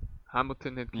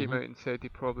 Hamilton had came out and said he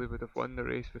probably would have won the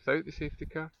race without the safety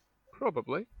car.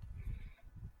 Probably.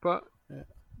 But,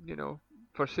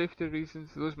 for safety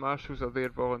reasons, those marshals are there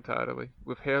voluntarily.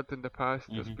 We've heard in the past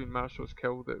there's been marshals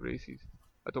killed at races.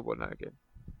 I don't want that again.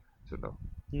 So no.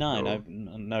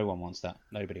 No one wants that.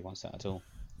 Nobody wants that at all.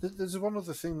 There's one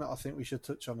other thing that I think we should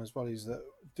touch on as well, is that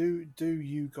do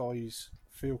you guys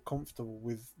feel comfortable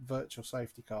with virtual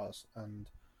safety cars and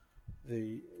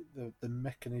the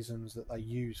mechanisms that they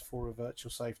use for a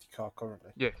virtual safety car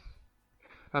currently? Yes.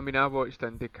 I mean, I watched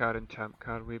IndyCar and Champ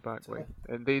Car way back when,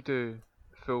 and they do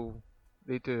full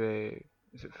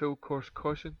course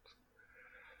cautions.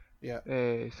 Yeah.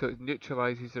 So it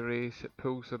neutralises the race. It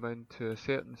pulls them into a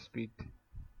certain speed,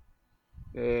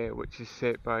 which is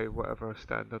set by whatever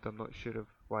standard. I'm not sure of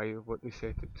what they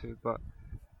set it to, but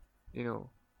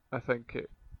I think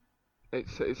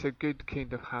it's a good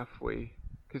kind of halfway,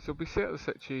 because there'll be certain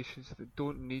situations that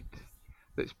don't need.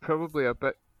 That's probably a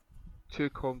bit too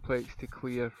complex to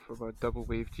clear from a double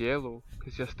waved yellow,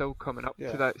 because you're still coming up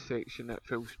to that section at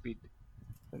full speed,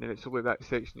 and then it's only that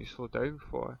section you slow down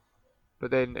for. But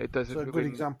then it doesn't. So a good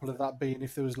example of that being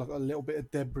if there was like a little bit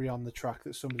of debris on the track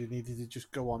that somebody needed to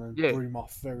just go on and broom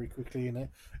off very quickly in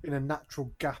a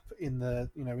natural gap in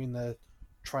the in the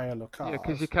trail of cars. Yeah,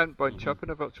 because you can't bunch up in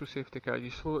a virtual safety car.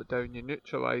 You slow it down, you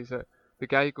neutralise it. The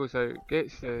guy goes out,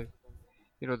 gets the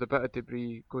the bit of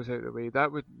debris goes out of the way.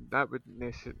 That would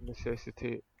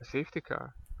necessitate a safety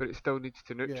car, but it still needs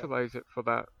to neutralise it for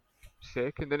that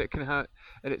second. Then it can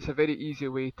and it's a very easy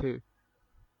way to.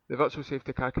 The virtual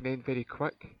safety car can end very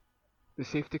quick. The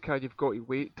safety car, you've got to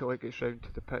wait till it gets round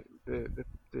to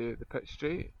the pit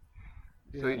straight.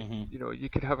 So you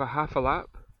could have a half a lap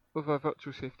of a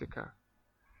virtual safety car.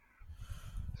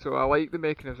 So I like the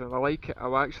mechanism. I like it.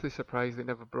 I'm actually surprised they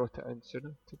never brought it in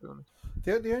sooner, to be honest.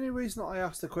 The only reason I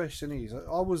asked the question is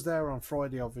I was there on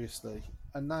Friday, obviously,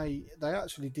 and they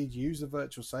actually did use the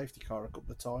virtual safety car a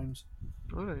couple of times.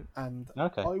 All right. And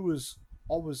I was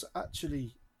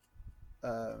actually.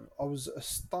 I was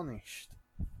astonished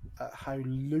at how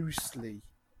loosely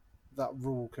that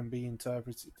rule can be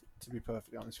interpreted, to be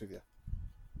perfectly honest with you.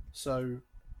 So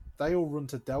they all run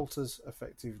to deltas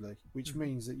effectively, which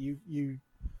means that you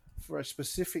for a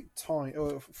specific time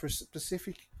or for a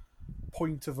specific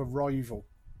point of arrival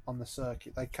on the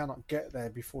circuit, they cannot get there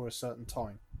before a certain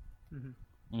time.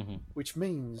 Which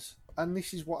means, and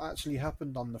this is what actually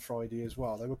happened on the Friday as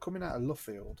well, they were coming out of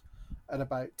Luffield at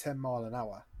about 10 mile an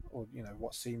hour, or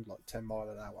what seemed like 10 mile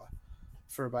an hour,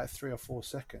 for about 3 or 4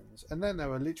 seconds, and then they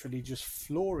were literally just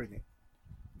flooring it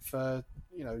for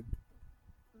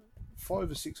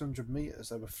 500 or 600 meters.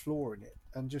 They were flooring it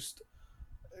and just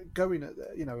going at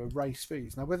a race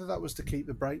speed. Now, whether that was to keep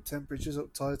the brake temperatures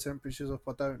up, tire temperatures up,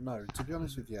 I don't know. To be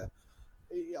honest with you,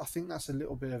 I think that's a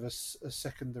little bit of a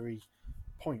secondary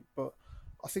point. But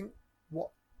I think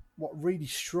what really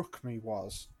struck me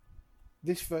was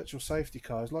this virtual safety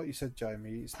car is, like you said,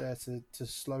 Jamie, it's there to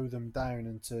slow them down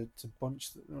and to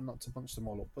bunch not to bunch them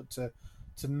all up, but to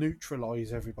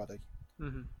neutralise everybody.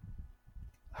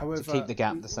 However, to keep the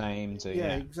gap the same.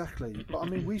 Exactly. But I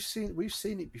mean, we've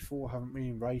seen it before, haven't we?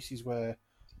 In races where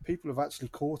people have actually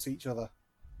caught each other,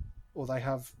 or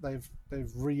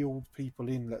they've reeled people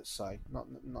in. Let's say not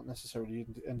necessarily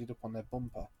ended up on their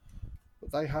bumper,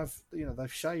 but they have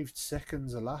they've shaved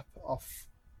seconds a lap off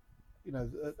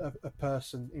a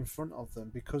person in front of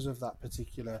them because of that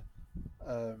particular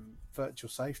virtual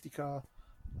safety car.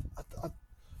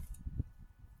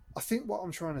 I think what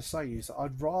I'm trying to say is I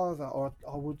would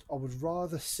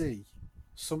rather see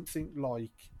something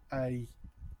like a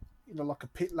like a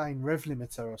pit lane rev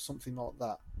limiter or something like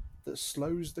that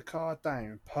slows the car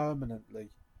down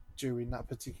permanently during that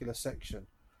particular section,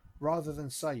 rather than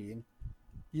saying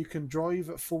you can drive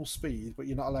at full speed but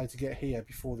you're not allowed to get here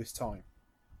before this time.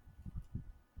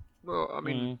 Well, I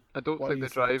mean, I don't think the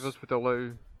drivers would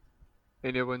allow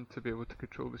anyone to be able to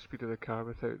control the speed of the car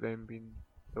without them being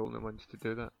the only ones to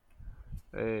do that.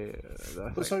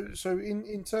 So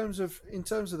in terms of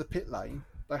the pit lane,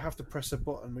 they have to press a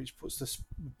button which puts the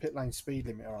pit lane speed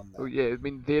limiter on there. Oh yeah, I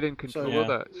mean they're in control of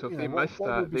that. So if they miss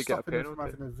that, they get a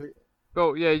penalty.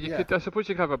 Well, yeah, you could. I suppose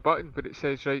you could have a button, but it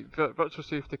says virtual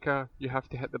safety car. You have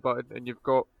to hit the button, and you've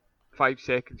got 5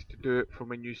 seconds to do it from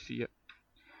when you see it.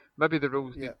 Maybe the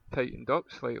rules need tightened up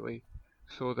slightly,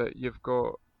 so that you've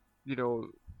got,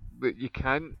 that you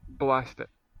can't blast it.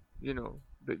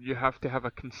 That you have to have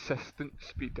a consistent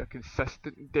speed, a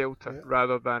consistent delta,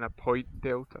 rather than a point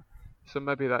delta. So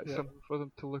maybe that's something for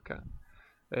them to look at.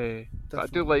 But I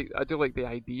do like the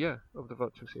idea of the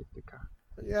virtual safety car.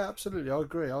 Yeah, absolutely, I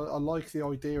agree. I like the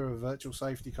idea of a virtual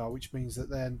safety car, which means that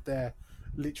they're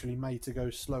literally made to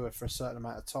go slower for a certain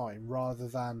amount of time, rather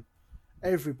than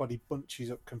everybody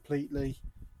bunches up completely.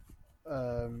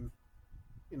 They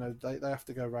have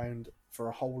to go around for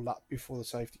a whole lap before the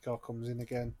safety car comes in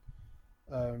again.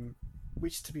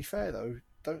 Which, to be fair though,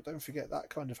 don't forget that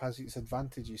kind of has its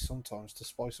advantages sometimes to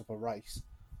spice up a race.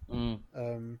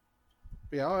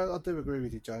 But yeah, I do agree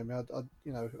with you, Jamie. I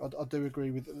do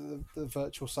agree with the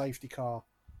virtual safety car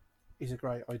is a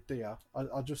great idea. I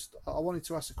wanted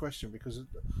to ask a question because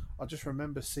I just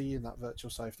remember seeing that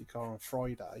virtual safety car on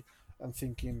Friday and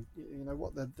thinking,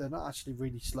 what, they're not actually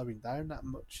really slowing down that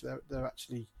much. They're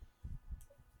actually,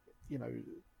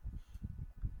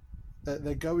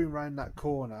 they're going round that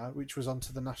corner, which was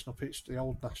onto the the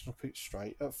old national pitch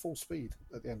straight at full speed.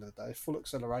 At the end of the day, full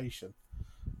acceleration,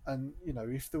 and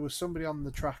if there was somebody on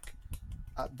the track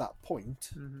at that point,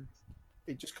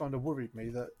 it just kind of worried me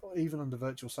that even under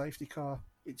virtual safety car,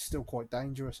 it's still quite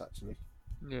dangerous actually.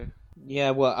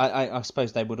 Yeah. Well, I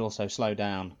suppose they would also slow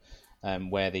down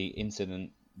where the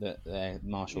incident that their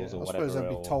marshals or whatever. I suppose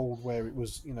they'd be told where it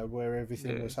was, where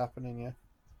everything was happening. Yeah.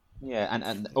 Yeah,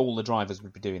 and all the drivers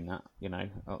would be doing that,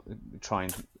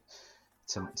 trying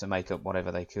to make up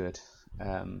whatever they could.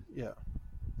 Yeah.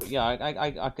 But yeah,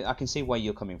 I can see where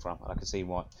you're coming from. I can see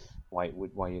why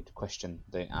you'd question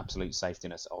the absolute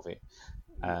safetiness of it.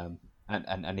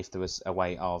 And if there was a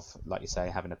way of, like you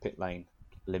say, having a pit lane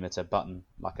limiter button,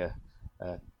 like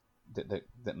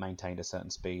that maintained a certain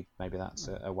speed, maybe that's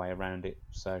a way around it.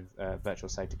 So virtual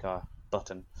safety car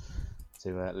button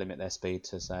to limit their speed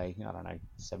to, say, I don't know,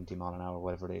 70 mile an hour or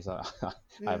whatever it is. I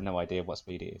have no idea what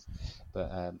speed it is,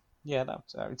 but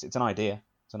it's an idea.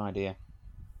 It's an idea.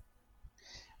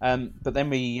 But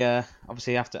then we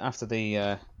obviously after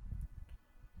the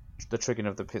triggering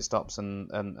of the pit stops and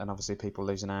obviously people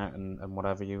losing out and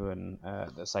whatever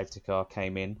the safety car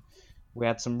came in, we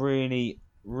had some really,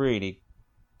 really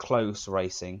close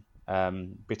racing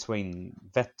between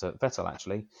Vettel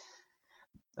actually.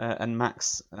 And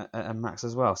Max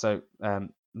as well. So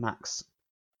Max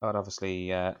had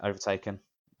obviously overtaken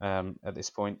at this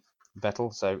point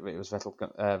Vettel. So it was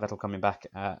Vettel coming back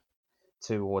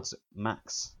towards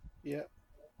Max. Yeah.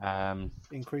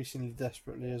 Increasingly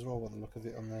desperately as well, by the look of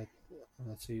it on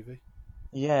the TV.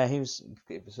 Yeah, it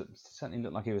certainly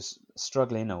looked like he was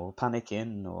struggling or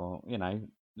panicking or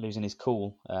losing his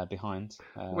cool behind.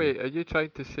 Wait, are you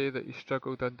trying to say that he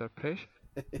struggled under pressure?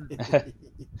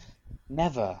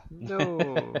 Never.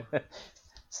 No.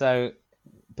 So,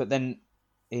 but then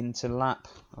into lap,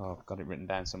 I've got it written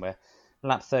down somewhere,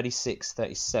 lap 36,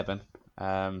 37,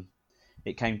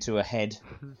 it came to a head,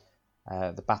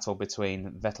 the battle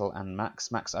between Vettel and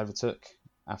Max. Max overtook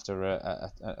after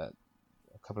a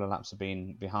couple of laps of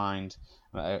being behind,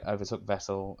 overtook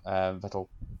Vettel. Vettel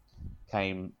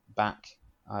came back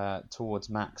towards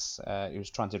Max. He was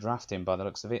trying to draft him by the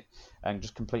looks of it, and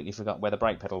just completely forgot where the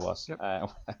brake pedal was. Yep.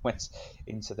 Went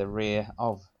into the rear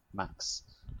of Max,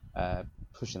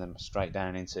 pushing them straight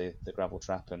down into the gravel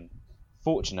trap. And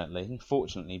fortunately,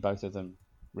 both of them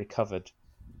recovered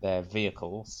their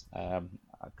vehicles. I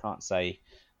can't say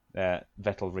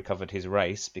Vettel recovered his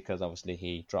race because obviously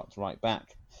he dropped right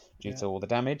back due to all the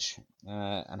damage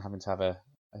and having to have a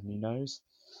new nose.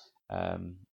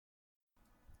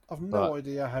 I've no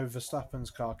idea how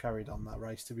Verstappen's car carried on that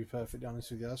race, to be perfectly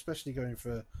honest with you, especially going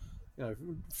for,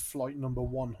 flight number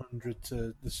 100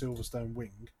 to the Silverstone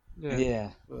wing.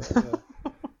 Yeah. But,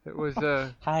 it was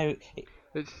how.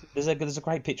 There's a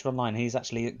great picture online. He's got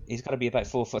to be about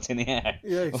 4 foot in the air.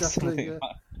 Yeah, exactly. Yeah.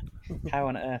 How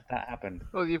on earth that happened?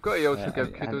 Well, you've got to also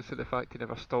give kudos to the fact he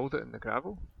never stalled it in the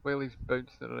gravel while he's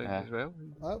bouncing around as well.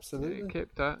 Absolutely. He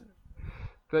kept that.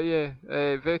 But yeah,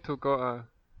 Vettel got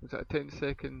was it a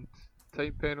 10-second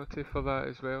time penalty for that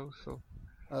as well? So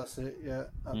that's it. Yeah,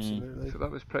 absolutely. So that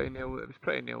was pretty nailed. It was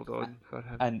pretty nailed on for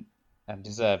him. And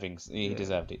deserving. He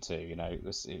deserved it too. It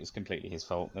was completely his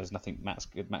fault. There was nothing Max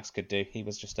could do. He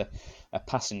was just a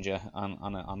passenger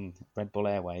on Red Bull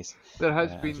Airways. There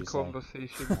has been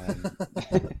conversation.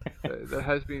 There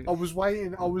has been. I was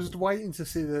waiting to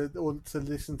see to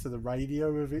listen to the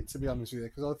radio of it, to be honest with you,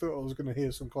 because I thought I was going to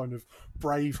hear some kind of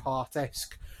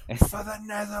Braveheart-esque for the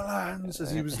Netherlands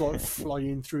as he was like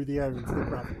flying through the air into the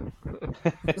gravel.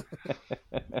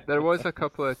 There was a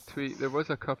couple of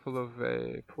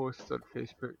posts on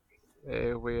Facebook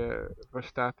where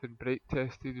Verstappen brake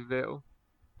tested Vettel,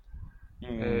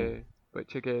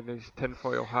 which again is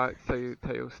tinfoil hat style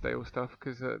stuff,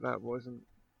 because that wasn't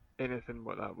anything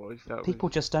what that was. People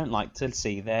just don't like to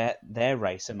see their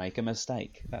racer make a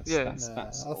mistake. That's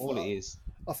all it is.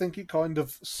 I think it kind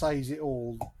of says it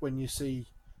all when you see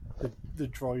the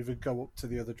driver go up to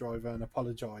the other driver and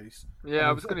apologise. Yeah,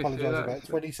 I was going to say that. About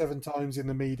 27 times in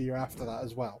the media after that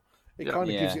as well. It kind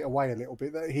of gives it away a little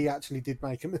bit that he actually did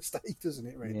make a mistake, doesn't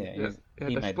it? Really? Yeah,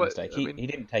 he made a mistake. He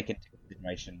didn't take into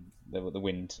consideration the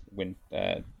wind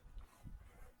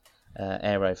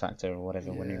aero factor or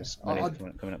whatever when he was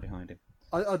coming up behind him.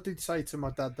 I did say to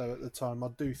my dad though at the time, I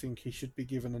do think he should be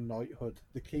given a knighthood,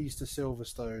 the keys to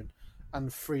Silverstone,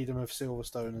 and freedom of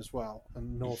Silverstone as well,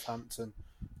 and Northampton,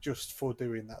 just for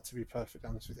doing that. To be perfectly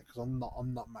honest with you, because I'm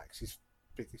not Max's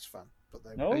biggest fan, but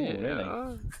they. Oh,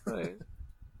 really? Right.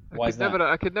 Why is that?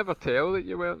 I could never tell that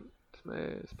you weren't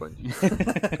Spongy.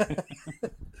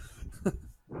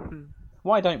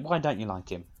 Why don't you like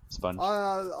him, Sponge?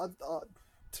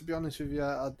 To be honest with you,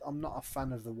 I'm not a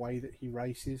fan of the way that he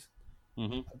races.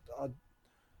 Mm-hmm. I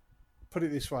put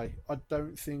it this way: I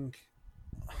don't think,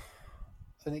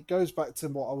 and it goes back to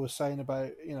what I was saying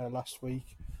about last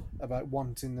week about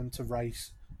wanting them to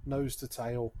race nose to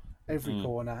tail every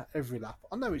corner, every lap.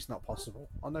 I know it's not possible.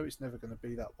 I know it's never going to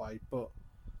be that way, but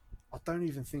I don't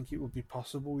even think it would be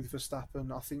possible with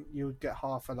Verstappen. I think you would get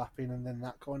half a lap in, and then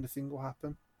that kind of thing will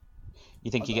happen.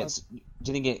 You think do you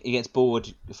think he gets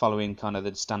bored following kind of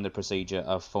the standard procedure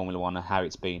of Formula One and how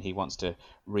it's been? He wants to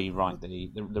rewrite the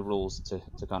rules to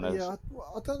kind of. Yeah,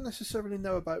 I don't necessarily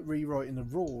know about rewriting the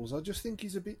rules. I just think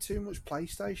he's a bit too much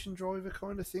PlayStation driver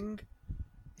kind of thing.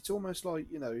 It's almost like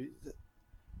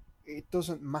it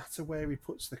doesn't matter where he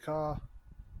puts the car.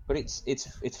 But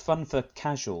it's fun for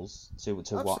casuals to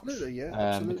watch. Absolutely, yeah.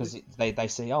 Absolutely. Because they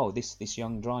say, this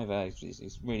young driver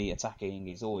is really attacking.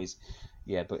 He's always,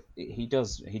 but he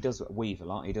does weave a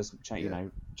lot. He does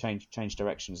change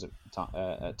directions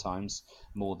at times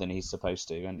more than he's supposed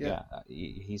to, and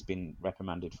he's been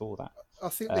reprimanded for that. I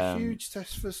think the huge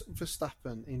test for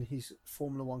Verstappen in his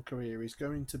Formula One career is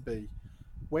going to be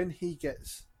when he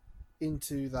gets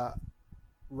into that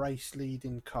race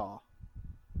leading car.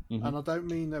 Mm-hmm. And I don't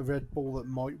mean a Red Bull that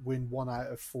might win 1 out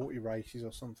of 40 races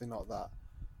or something like that.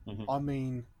 Mm-hmm. I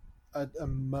mean a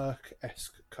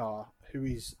Merc-esque car who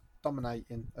is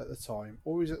dominating at the time,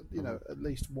 or is it at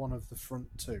least one of the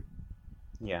front two.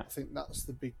 Yeah, I think that's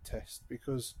the big test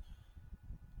because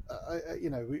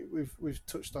we've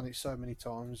touched on it so many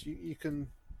times. You can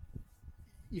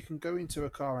go into a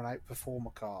car and outperform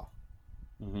a car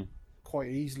quite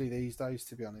easily these days.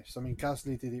 To be honest, I mean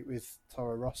Gasly did it with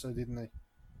Toro Rosso, didn't he?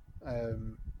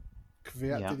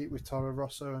 Kvyat did it with Toro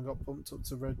Rosso and got bumped up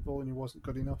to Red Bull and he wasn't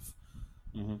good enough.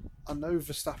 Mm-hmm. I know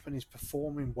Verstappen is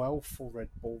performing well for Red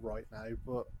Bull right now,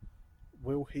 but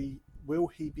will he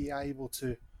be able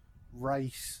to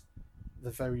race the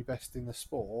very best in the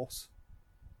sport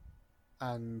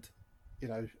and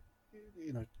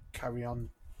carry on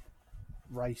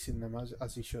racing them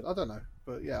as he should? I don't know,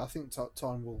 but I think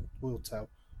time will tell.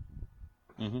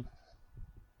 Mm-hmm.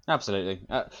 Absolutely.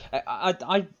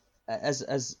 I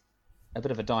as a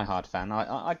bit of a diehard fan,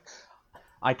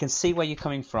 I can see where you're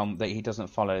coming from, that he doesn't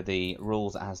follow the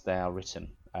rules as they are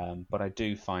written. But I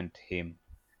do find him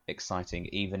exciting,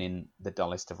 even in the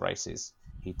dullest of races.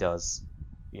 He does,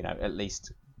 at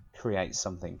least create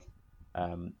something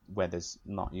where there's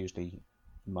not usually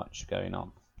much going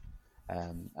on.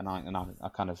 And I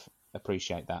kind of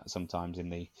appreciate that sometimes in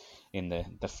the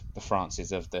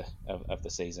Frances of the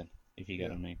season, if you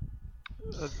get what I mean.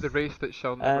 The race that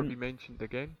shall never be mentioned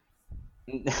again.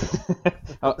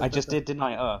 I just did, didn't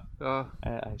I?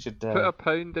 I should put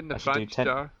 £1 in the French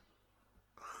jar.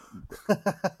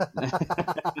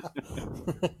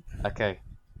 Okay,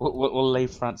 we'll leave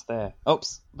France there.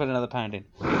 Oops, put another £1 in.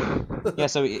 Yeah,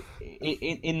 so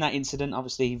in that incident,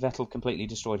 obviously Vettel completely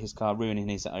destroyed his car, ruining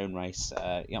his own race.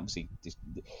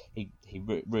 He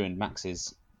ruined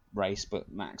Max's race,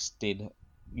 but Max did,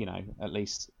 at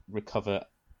least recover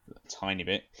a tiny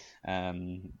bit,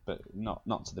 but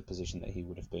not to the position that he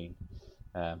would have been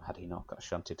had he not got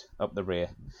shunted up the rear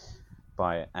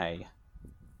by a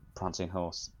prancing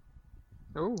horse.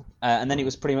 Oh. And then it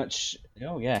was pretty much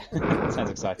sounds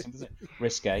exciting, doesn't it?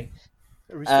 Risque.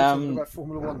 Are we still talking about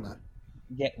Formula One now?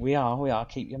 Yeah, we are.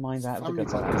 Keep your mind out of the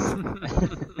guts.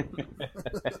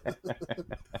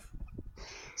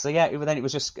 So then it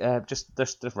was just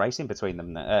racing between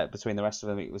them. Between the rest of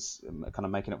them, it was kind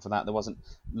of making up for that. There wasn't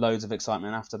loads of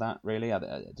excitement after that, really.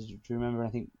 Do you remember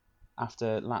anything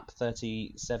after lap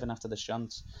 37, after the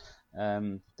shunt,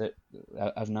 that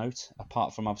of note,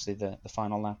 apart from obviously the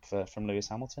final lap from Lewis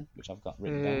Hamilton, which I've got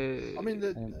written down? I mean,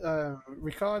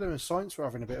 Ricciardo and Sainz were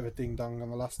having a bit of a ding dong on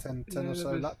the last 10 or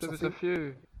so laps. There was a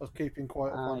few. I was keeping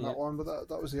quiet on that one, but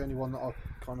that was the only one that I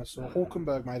kind of saw.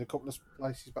 Hulkenberg made a couple of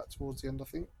places back towards the end, I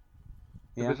think.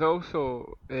 There was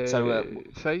also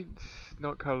Sainz,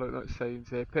 not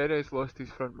Sainz. Perez lost his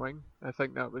front wing. I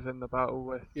think that was in the battle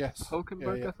with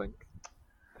Hulkenberg. I think.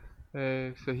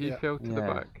 So he fell to the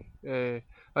back.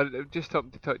 Just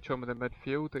something to touch on with the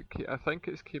midfield. I think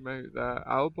it's came out that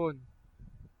Albon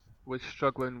was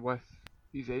struggling with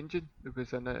his engine. There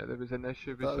was an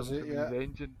issue with something with his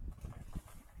engine.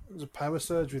 It was a power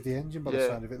surge with the engine by the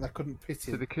sound of it, and they couldn't pit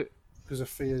him because of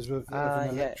fears of an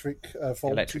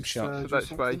electric shock. So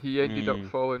that's why he ended up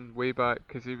falling way back,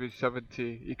 because he was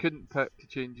he couldn't pit to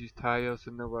change his tyres,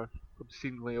 and they were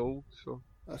obscenely old. So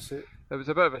that's it. It was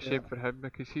a bit of a shame for him,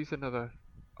 because he's another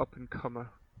up and comer.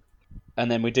 And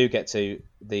then we do get to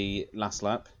the last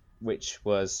lap, which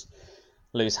was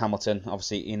Lewis Hamilton,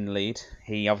 obviously in lead.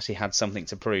 He obviously had something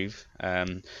to prove,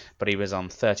 but he was on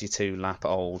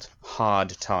 32-lap-old hard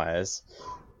tyres.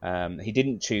 He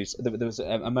didn't choose. There was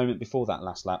a moment before that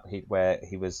last lap where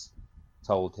he was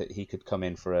told that he could come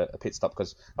in for a pit stop,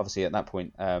 because obviously at that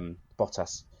point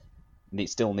Bottas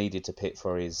still needed to pit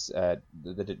for his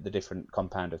the different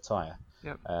compound of tyre.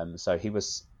 Yep. So he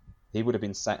would have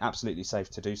been absolutely safe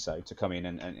to do so, to come in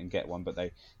and get one, but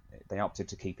they opted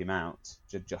to keep him out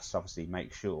to just obviously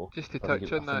make sure. Just to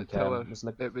touch on that, Tiller,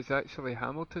 it was actually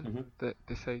Hamilton that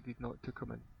decided not to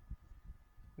come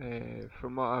in.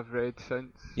 From what I've read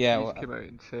since, he's come out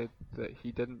and said that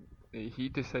he didn't. He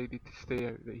decided to stay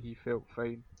out, that he felt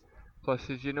fine. Plus,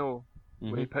 as you know,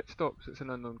 when he pit stops, it's an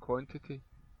unknown quantity.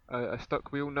 A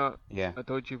stuck wheel nut, a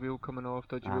dodgy wheel coming off,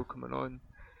 dodgy wheel coming on.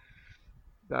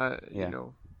 That, you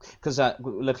know. Because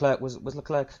Leclerc was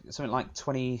Leclerc something like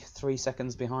 23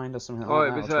 seconds behind or something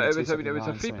like that. It was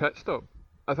a free pit stop.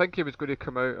 I think he was going to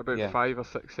come out about 5 or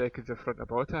 6 seconds in front of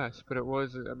Bottas, but it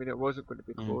wasn't going to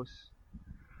be close.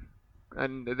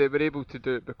 And they were able to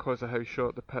do it because of how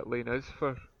short the pit lane is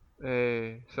for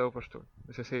Silverstone.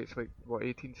 As I say, it's like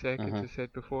 18 seconds. I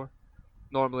said before.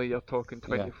 Normally you're talking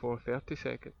 24, 30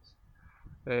 seconds.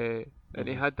 And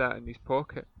he had that in his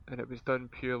pocket, and it was done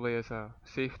purely as a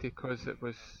safety, because it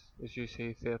was, as you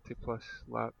say, 30 plus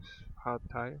laps hard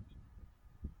tyres.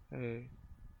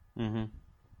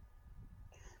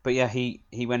 But yeah,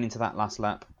 he went into that last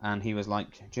lap and he was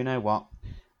like, do you know what?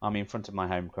 I'm in front of my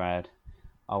home crowd.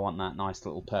 I want that nice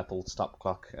little purple stop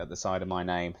clock at the side of my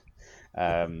name.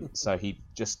 So he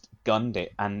just gunned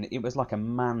it, and it was like a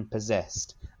man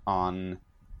possessed on...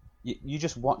 You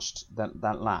just watched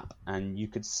that lap, and you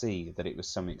could see that it was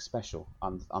something special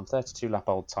on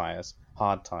 32-lap-old tyres,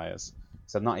 hard tyres,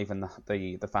 so not even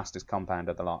the fastest compound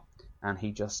of the lot. And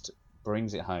he just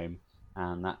brings it home,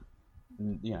 and that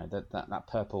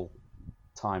purple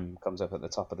time comes up at the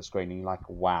top of the screen, and you're like,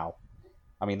 wow.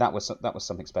 I mean, that was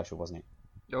something special, wasn't it?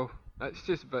 Oh, that's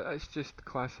just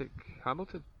classic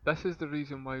Hamilton. This is the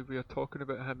reason why we are talking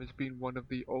about him as being one of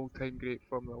the all-time great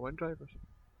Formula 1 drivers.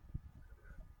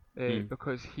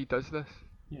 Because he does this.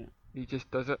 Yeah. He just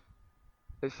does it.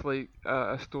 It's like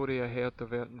a story I heard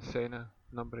of Ayrton Senna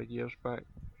a number of years back.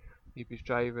 He was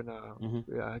driving I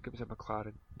think it was a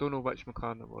McLaren. Don't know which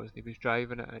McLaren it was. And he was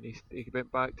driving it, and he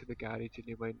went back to the garage and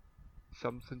he went,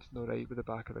 something's not right with the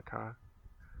back of the car.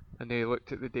 And they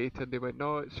looked at the data and they went,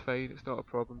 no, it's fine, it's not a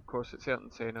problem. Of course, it's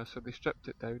Ayrton Senna, so they stripped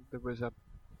it down. There was a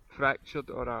fractured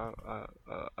or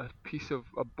a piece of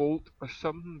a bolt or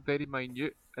something very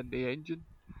minute in the engine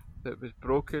that was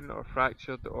broken or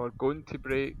fractured or going to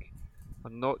break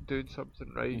or not doing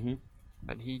something right,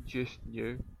 and he just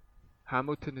knew.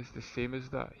 Hamilton is the same as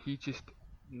that. He just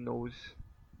knows.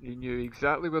 He knew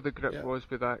exactly where the grip was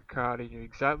with that car. He knew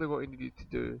exactly what he needed to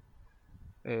do,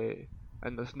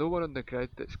 and there's no one on the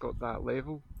grid that's got that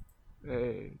level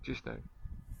just now.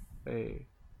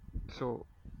 So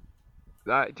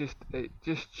that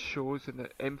just shows, and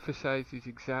it emphasises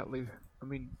exactly. I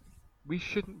mean, we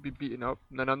shouldn't be beaten up,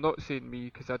 and I'm not saying me,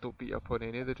 because I don't beat up on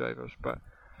any of the drivers, but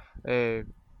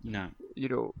no, you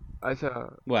know, as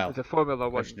a Formula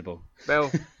 1, questionable.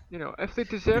 Well, you know, if they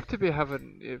deserve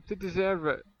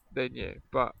it, then yeah.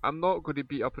 But I'm not going to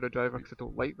beat up on a driver because I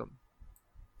don't like them.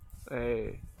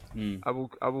 I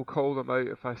will call them out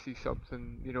if I see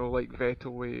something, you know, like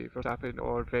Vettel with Verstappen,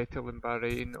 or Vettel in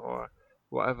Bahrain, or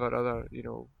whatever other, you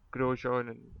know,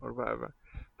 Grosjean or whatever.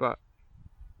 But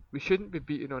we shouldn't be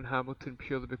beating on Hamilton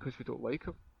purely because we don't like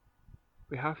him.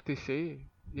 We have to say,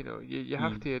 you know, you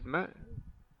have to admit,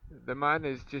 the man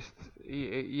is just,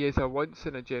 he is a once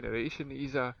in a generation.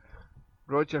 He's a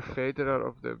Roger Federer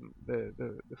of the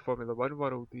Formula 1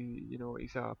 world.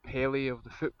 He's a Pele of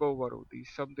the football world. He's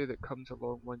somebody that comes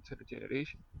along once in a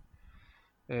generation.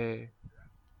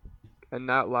 And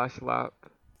that last lap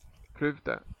proved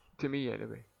that, to me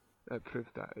anyway. It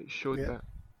proved that. It showed that.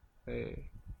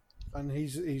 And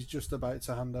he's just about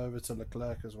to hand over to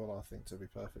Leclerc as well, I think, to be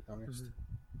perfectly honest.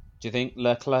 Do you think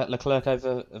Leclerc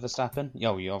over Verstappen?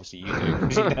 Oh, you do,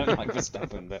 because you don't like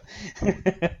Verstappen, but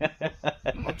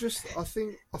I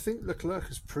think Leclerc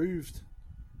has proved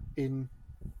in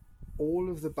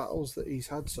all of the battles that he's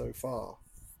had so far,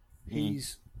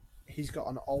 he's got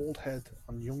an old head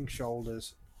on young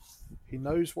shoulders. He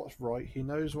knows what's right. He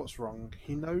knows what's wrong.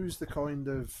 He knows the kind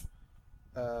of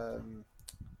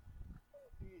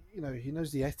he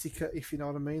knows the etiquette, if you know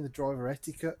what I mean, the driver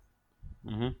etiquette.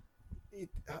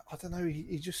 I don't know.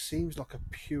 He just seems like a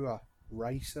pure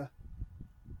racer.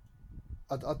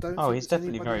 I don't think he's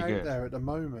definitely anybody very out good there at the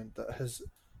moment that has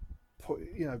put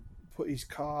his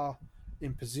car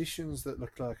in positions that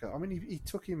Leclerc. I mean, he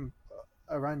took him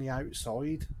around the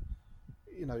outside.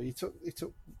 You know, he took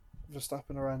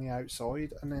Verstappen around the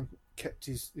outside and then kept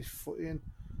his foot in.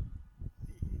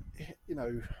 You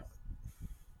know,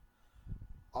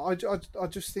 I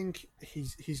just think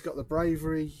he's got the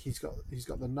bravery. He's got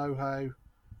the know-how.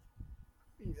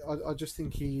 I just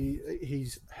think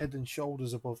he's head and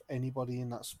shoulders above anybody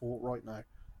in that sport right now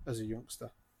as a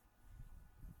youngster.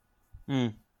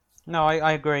 No,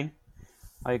 I agree.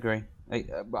 I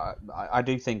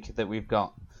do think that we've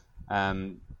got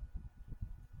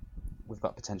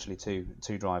potentially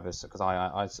two drivers, because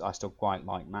I still quite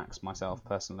like Max myself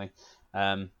personally.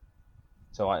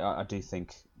 So I do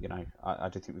think, you know, I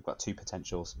do think we've got two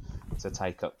potentials to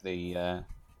take up the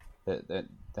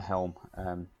helm.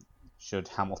 Should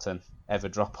Hamilton ever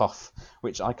drop off,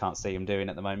 which I can't see him doing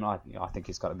at the moment. I think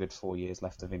he's got a good 4 years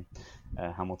left of him,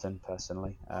 Hamilton,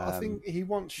 personally. I think he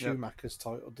wants Schumacher's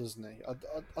title, doesn't he?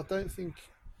 I don't think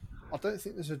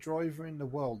there's a driver in the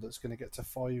world that's going to get to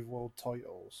 5 world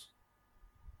titles,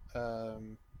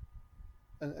 and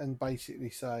basically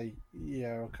say,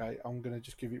 yeah, okay, I'm going to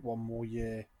just give it 1 more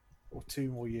year or 2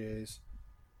 more years,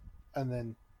 and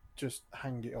then just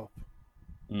hang it up.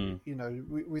 You know,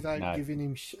 without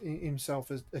giving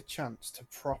himself a chance to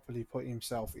properly put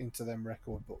himself into them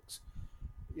record books.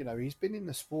 You know, he's been in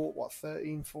the sport,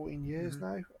 13, 14 years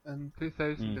now, and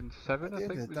 2007, I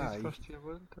think, was his first year,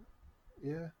 wasn't it?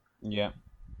 Yeah. Yeah.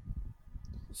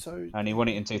 So, and he won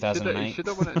it in 2008. He should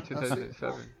have won it in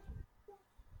 2007.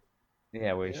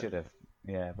 Yeah, well, he should have.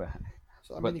 Yeah, but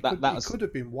so, I mean, he could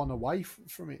have been 1 away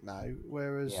from it now.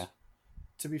 Whereas,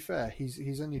 to be fair,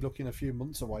 he's only looking a few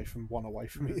months away from 1 away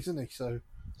from it, isn't he? So,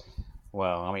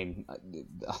 well, I mean,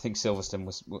 I think Silverstone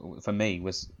was, for me,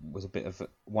 was a bit of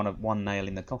one nail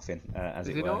in the coffin, as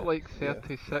it were. Is he not like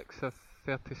 36 or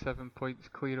 37 points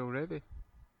clear already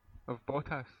of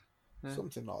Bottas? Yeah.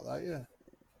 Something like that, yeah.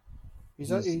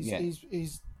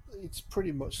 He's it's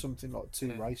pretty much something like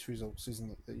 2 race results, isn't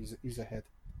it? That he's ahead.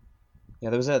 Yeah,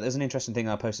 there's an interesting thing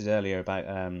I posted earlier about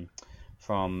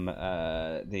from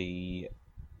the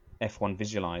F1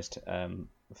 Visualized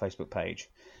Facebook page.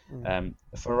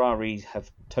 Ferrari have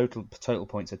total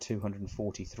points of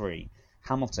 243.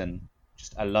 Hamilton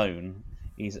just alone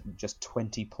is just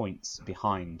 20 points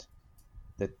behind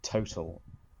the total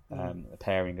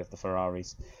pairing of the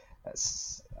Ferraris.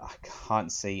 I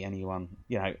can't see anyone.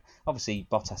 You know, obviously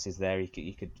Bottas is there.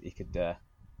 He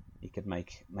could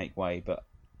make way, but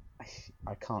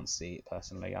I can't see it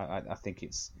personally. I think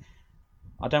it's.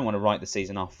 I don't want to write the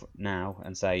season off now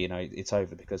and say, you know, it's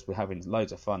over, because we're having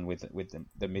loads of fun with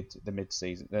the mid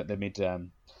season, the mid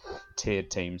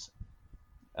tiered teams.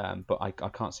 But I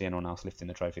can't see anyone else lifting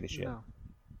the trophy this year. No.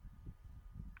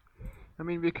 I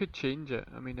mean, we could change it.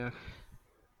 I mean, if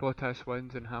Bottas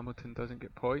wins and Hamilton doesn't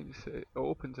get points, it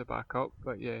opens it back up.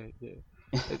 But yeah,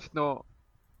 it's not.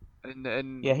 In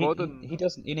modern, he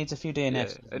doesn't. He needs a few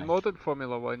DNFs. Yeah, in modern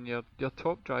Formula One, your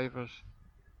top drivers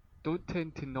don't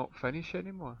tend to not finish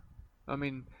anymore. I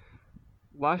mean,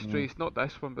 last race, not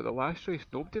this one, but the last race,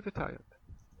 nobody retired.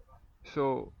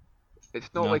 So it's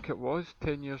not like it was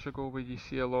 10 years ago, where you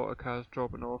see a lot of cars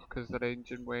dropping off because their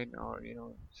engine went, or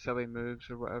silly moves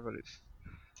or whatever. It's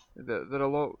they're a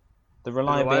lot. The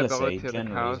reliability of the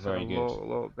generally cars is very are good. A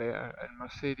lot better, and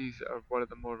Mercedes are one of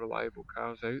the more reliable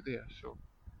cars out there. So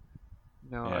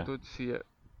no, I don't see it.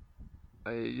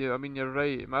 I mean, you're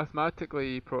right.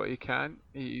 Mathematically, he probably can't.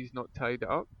 He's not tied it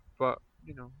up, but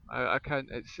I can't.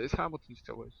 It's Hamilton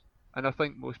still is, and I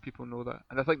think most people know that.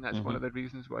 And I think that's one of the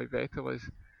reasons why Vettel is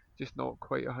just not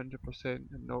quite 100%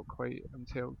 and not quite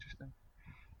himself just now.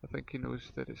 I think he knows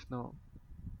that it's not.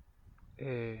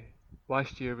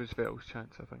 Last year was Vettel's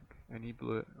chance, I think, and he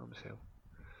blew it himself.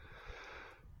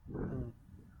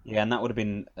 Yeah, and that would have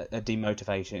been a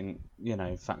demotivating,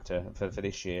 factor for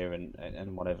this year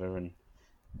and whatever, and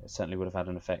it certainly would have had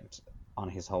an effect on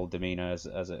his whole demeanour as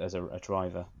a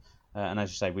driver. And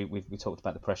as you say, we talked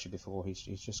about the pressure before. He's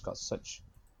just got such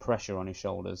pressure on his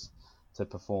shoulders to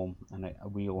perform, and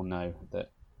we all know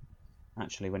that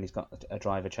actually when he's got a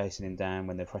driver chasing him down,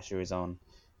 when the pressure is on,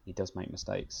 he does make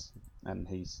mistakes, and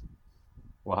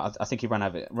I think he ran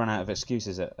out of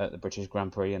excuses at the British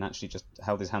Grand Prix, and actually just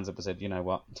held his hands up and said, "You know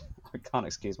what? I can't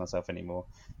excuse myself anymore.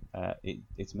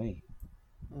 It's me."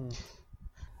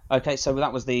 Okay, so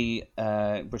that was the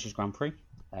British Grand Prix.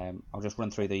 I'll just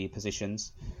run through the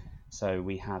positions. So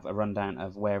we have a rundown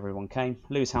of where everyone came.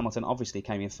 Lewis Hamilton obviously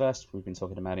came in first. We've been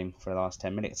talking about him for the last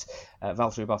 10 minutes.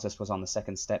 Valtteri Bottas was on the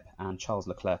second step, and Charles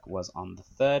Leclerc was on the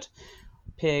third.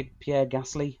 Pierre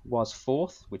Gasly was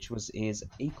fourth, which was his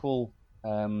equal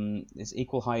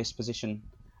highest position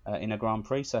in a Grand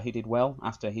Prix. So he did well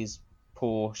after his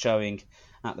poor showing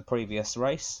at the previous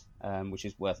race, which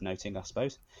is worth noting, I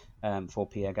suppose, for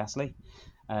Pierre Gasly.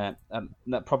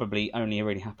 That probably only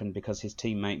really happened because his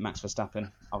teammate Max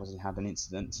Verstappen obviously had an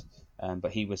incident,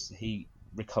 but he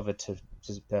recovered to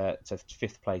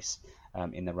 5th place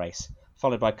in the race,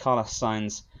 followed by Carlos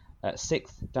Sainz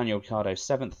 6th, Daniel Ricciardo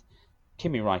 7th,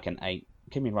 Kimi Raikkonen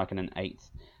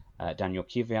 8th, Daniel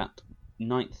Kvyat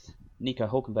 9th, Nico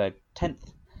Hulkenberg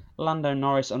 10th, Lando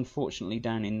Norris unfortunately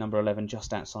down in number 11,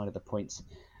 just outside of the points,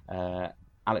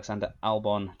 Alexander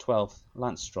Albon 12th,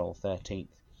 Lance Stroll 13th,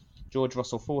 George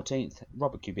Russell 14th,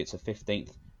 Robert Kubica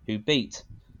 15th, who beat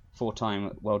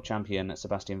 4-time world champion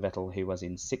Sebastian Vettel, who was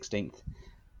in 16th.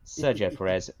 Sergio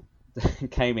Perez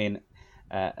came in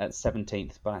at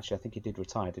 17th, but actually I think he did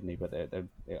retire, didn't he? But it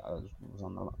was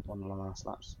on the last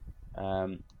laps.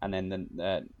 And then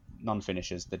the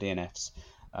non-finishers, the DNFs,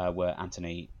 were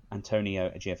Antonio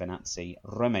Giovinazzi,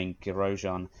 Romain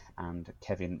Grosjean, and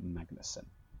Kevin Magnussen.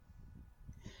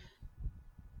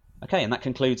 Okay, and that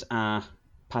concludes our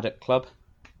Paddock Club,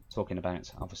 talking about,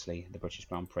 obviously, the British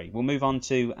Grand Prix. We'll move on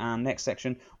to our next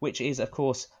section, which is, of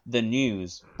course, the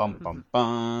news. Bum, bum,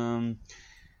 bum.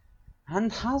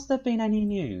 And has there been any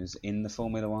news in the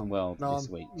Formula One world this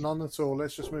week? None at all.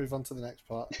 Let's just move on to the next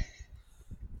part.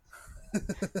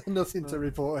 Nothing to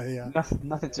report here.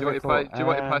 Nothing to report. Do you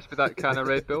want to pass me that can of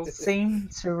Red Bull?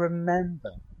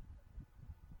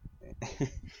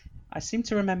 I seem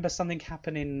to remember something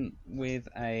happening with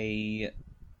a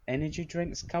energy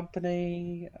drinks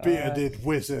company. Bearded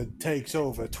wizard takes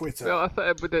over Twitter. Well, I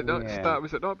thought would it not start?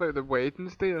 Was it not about the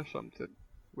Wednesday or something,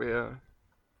 where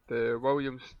the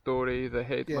Williams story, the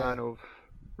head man of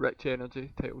Rich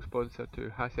Energy, title sponsor to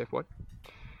Haas F1,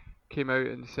 came out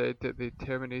and said that they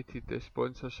terminated the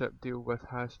sponsorship deal with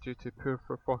Haas due to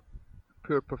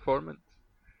poor performance,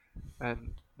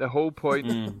 and the whole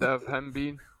point of him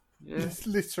being. Yeah. It's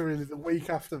literally the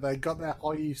week after they got their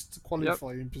highest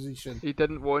qualifying position. He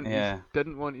didn't want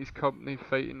his company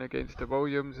fighting against the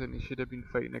Williams, and he should have been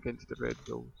fighting against the Red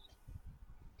Bulls.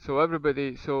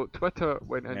 So Twitter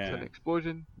went into an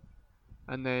explosion,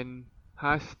 and then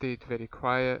Haas stayed very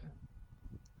quiet,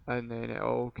 and then it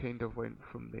all kind of went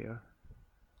from there.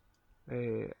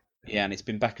 And it's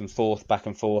been back and forth.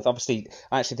 Obviously,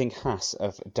 I actually think Haas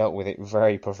have dealt with it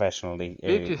very professionally.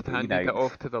 They've just handed it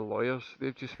off to the lawyers.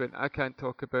 They've just went, I can't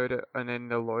talk about it, and then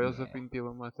the lawyers have been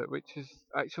dealing with it, which is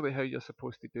actually how you're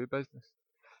supposed to do business.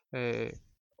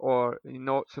 Or you're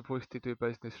not supposed to do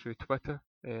business through Twitter.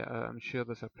 I'm sure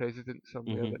there's a president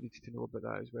somewhere that needs to know about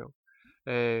that as well.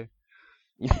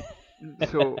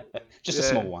 So just a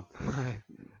small one.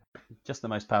 Just the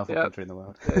most powerful country in the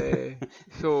world.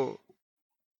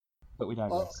 But we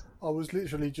don't. I was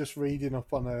literally just reading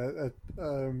up on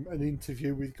an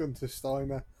interview with Gunther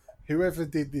Steiner. Whoever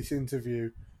did this interview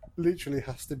literally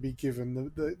has to be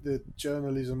given the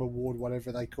journalism award,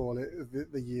 whatever they call it,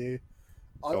 the year.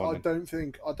 I don't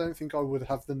think I would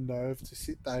have the nerve to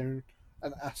sit down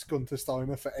and ask Gunther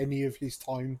Steiner for any of his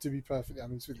time, to be perfectly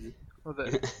honest with you.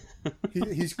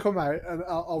 He's come out, and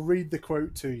I'll read the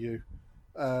quote to you.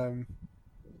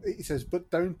 He says,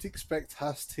 but don't expect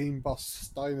Haas team boss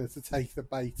Steiner to take the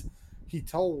bait. He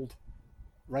told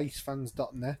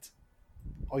racefans.net,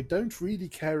 I don't really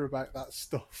care about that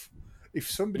stuff. If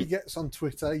somebody gets on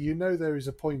Twitter, there is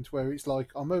a point where it's like,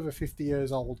 I'm over 50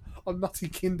 years old. I'm not in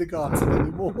kindergarten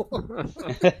anymore.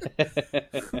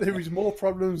 There is more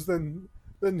problems than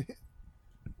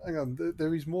hang on,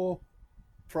 there is more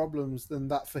problems than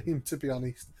that for him, to be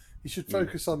honest. He should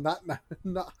focus on that now,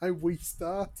 not how we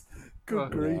start.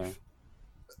 Good grief.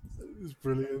 It was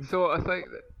brilliant. So I think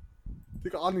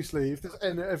that... Honestly, if there's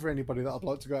ever anybody that I'd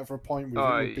like to go out for a pint with,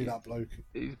 it would be that bloke.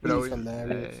 He's brilliant. He's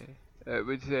hilarious. It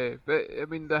was, but I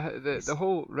mean, the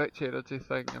whole Rich Energy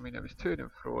thing, I mean, it was to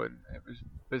and fro, and it was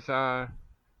bizarre.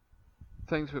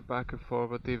 Things went back and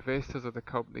forward. The investors of the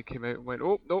company came out and went,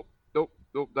 oh, nope,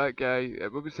 that guy,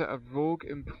 was it a rogue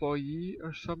employee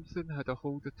or something, had a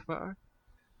hold of Twitter?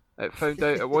 It found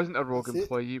out it wasn't a rogue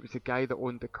employee, it was a guy that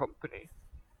owned the company.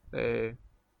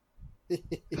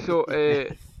 So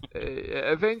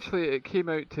eventually it came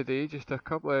out today, just a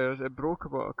couple of hours, it broke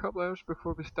about a couple of hours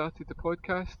before we started the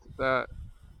podcast, that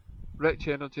Rich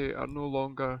Energy are no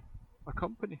longer a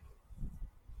company.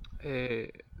 They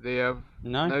have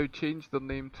now changed their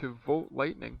name to Volt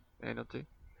Lightning Energy.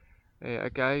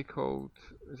 A guy called,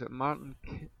 is it Martin...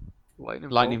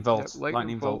 Lightning Volt.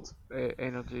 Lightning Volt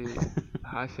Energy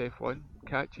Haas F1,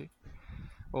 catchy.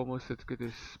 Almost as good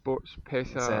as Sports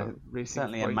Pesa Racing.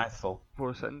 Certainly Point, a mouthful.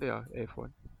 Force India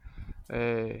F1.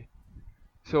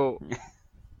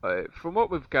 From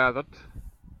what we've gathered,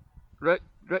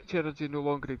 Rich Energy no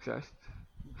longer exists.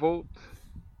 Volt,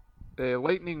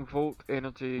 Lightning Volt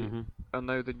Energy are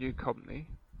now the new company.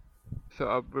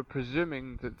 So we're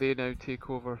presuming that they now take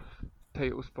over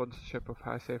title sponsorship of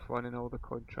Haas F1 and all the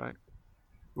contract.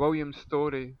 William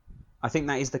Story. I think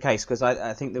that is the case because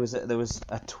I think there was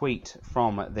a tweet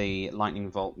from the Lightning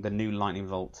Volt, the new Lightning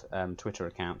Volt Twitter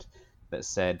account that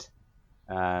said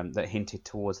that hinted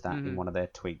towards that in one of their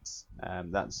tweets.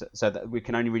 That's so that we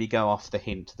can only really go off the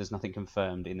hint. There's nothing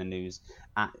confirmed in the news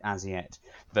as yet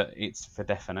that it's for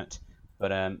definite.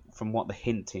 But from what the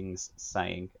hinting's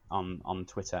saying on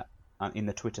Twitter, in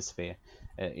the Twitter sphere,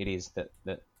 it is that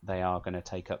they are going to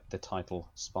take up the title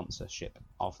sponsorship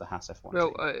of the Haas F1 Well,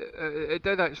 team. it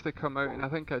did actually come out, and I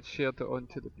think I'd shared it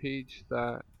onto the page,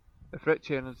 that if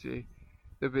Rich Energy,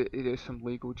 there's some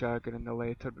legal jargon in the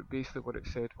letter, but basically what it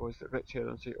said was that Rich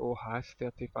Energy owe Haas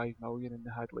 35 million and they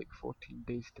had like 14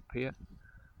 days to pay it.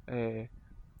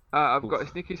 I've got a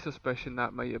sneaky suspicion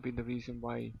that might have been the reason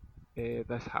why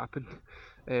this happened,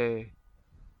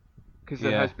 because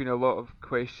there has been a lot of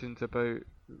questions about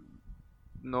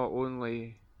not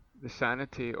only the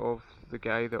sanity of the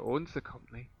guy that owns the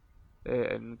company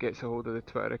and gets a hold of the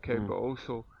Twitter account, but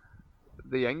also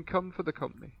the income for the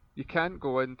company. You can't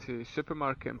go into a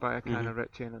supermarket and buy a can of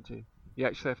Rich Energy. You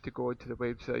actually have to go onto the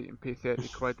website and pay 30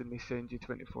 quid and they send you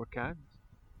 24 cans.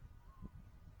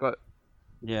 But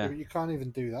you can't even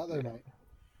do that though, mate.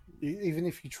 Even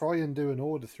if you try and do an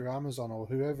order through Amazon or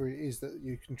whoever it is that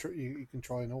you can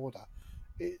try and order,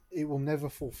 it will never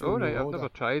fulfill your I've order. never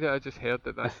tried it. I just heard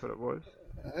that that's what it was.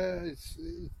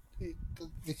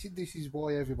 This is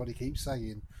why everybody keeps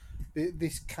saying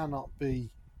this cannot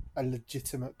be a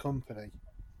legitimate company.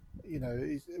 You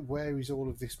know, where is all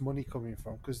of this money coming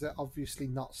from? Because they're obviously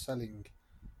not selling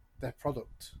their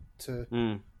product to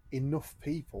enough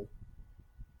people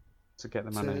to get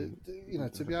the money.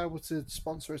 To be able to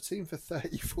sponsor a team for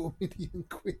 34 million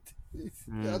quid.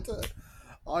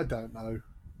 I don't know.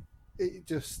 It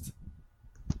just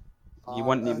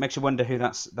it makes you wonder who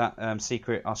that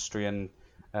secret Austrian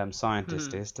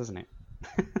scientist is, doesn't it?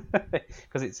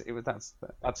 Because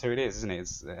that's who it is, isn't it?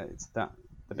 It's that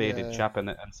the bearded chap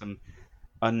and some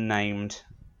unnamed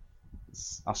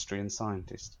Austrian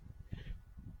scientist.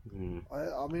 I mean,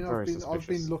 I've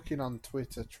been looking on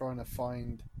Twitter trying to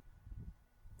find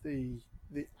the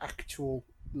actual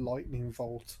Lightning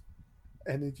Volt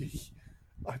Energy.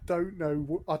 I don't know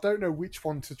which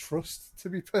one to trust, to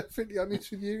be perfectly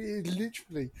honest with you.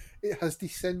 It has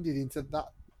descended into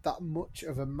that much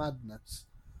of a madness.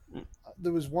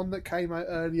 There was one that came out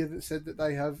earlier that said that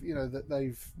they have, that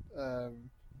they've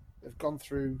gone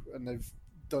through and they've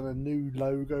done a new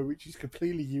logo which is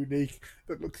completely unique,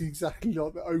 that looks exactly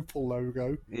like the Opel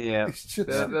logo. Yeah, it's just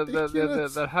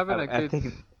they're having a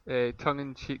good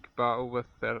tongue-in-cheek battle with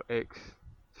their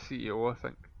ex-CEO, I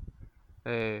think.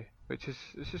 Which is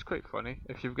just quite funny.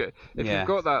 If you've got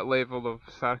that level of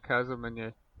sarcasm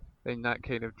and that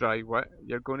kind of dry wit,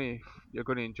 you're going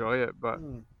to enjoy it. But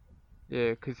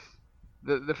because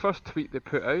the first tweet they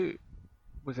put out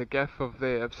was a gif of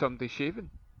somebody shaving.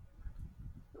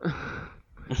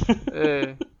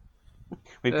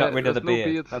 We've got rid of the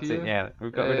beard. That's it. Yeah,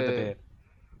 we've got rid of the beard.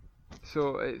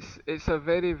 So it's a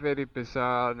very, very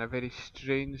bizarre and a very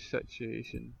strange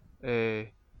situation.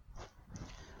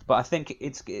 But I think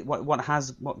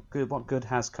what good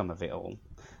has come of it all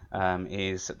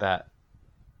is that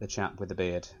the chap with the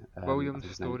beard, William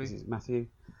Story, is it Matthew?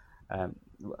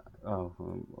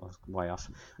 Way off.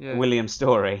 Yeah. William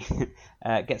Story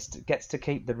gets to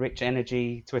keep the Rich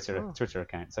Energy Twitter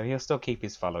account, so he'll still keep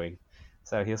his following.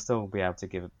 So he'll still be able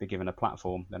to be given a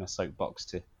platform and a soapbox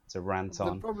to rant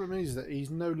on. The problem is that he's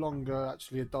no longer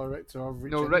actually a director of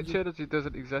Rich Energy. No, Rich Energy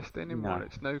doesn't exist anymore. No.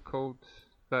 It's now called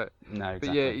that. No, exactly.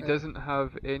 But yeah, he doesn't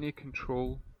have any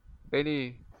control.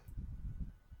 Basically,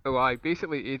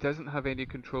 he doesn't have any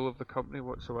control of the company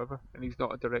whatsoever, and he's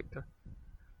not a director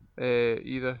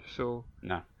either. So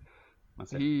no,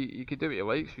 he can do what he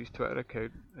likes with his Twitter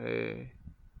account,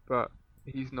 but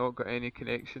he's not got any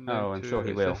connection now I'm to sure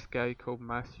he will. This guy called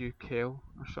Matthew Kell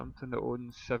or something that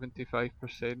owns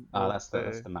 75%. That's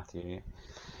the Matthew.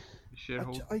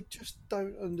 Shareholder. I just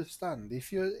don't understand.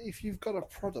 If you've got a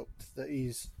product that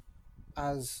is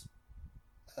as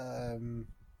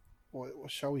what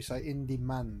shall we say, in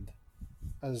demand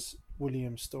as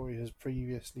William Story has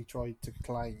previously tried to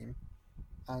claim,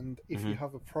 and if you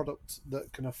have a product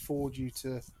that can afford you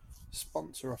to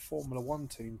sponsor a Formula One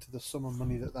team to the sum of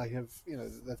money that they have,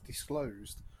 that they've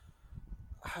disclosed,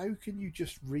 how can you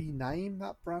just rename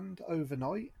that brand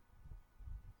overnight?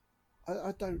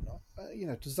 I don't know.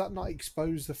 Does that not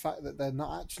expose the fact that they're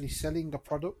not actually selling a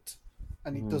product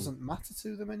and it doesn't matter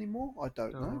to them anymore? I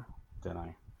don't know. Don't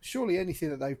know. surely anything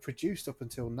that they've produced up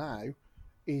until now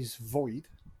is void.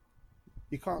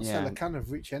 You can't sell a can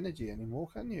of Rich Energy anymore,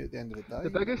 can you? At the end of the day,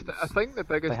 I think the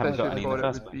biggest issue for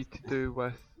it would be to do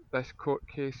with this court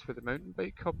case for the mountain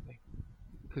bike company,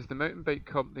 because the mountain bike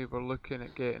company were looking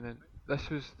at getting in. This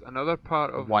was another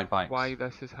part of why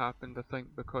this has happened, I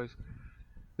think, because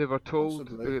they were told,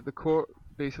 the court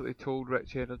basically told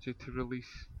Rich Energy to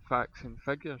release facts and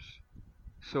figures.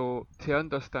 So to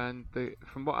understand,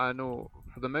 from what I know,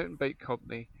 for the mountain bike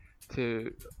company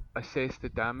to assess the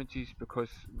damages because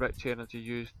Rich Energy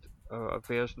used a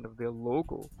version of their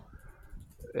logo,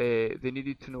 they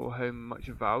needed to know how much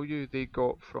value they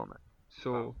got from it.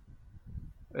 So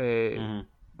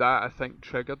that, I think,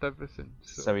 triggered everything.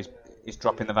 So he's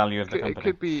dropping the value of the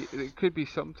company. It could be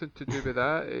something to do with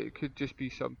that. It could just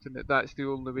be something that's the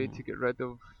only way to get rid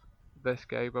of this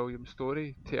guy William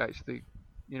Storey, to actually,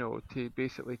 to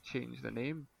basically change the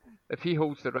name. If he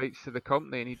holds the rights to the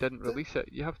company and he didn't release it,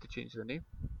 you have to change the name.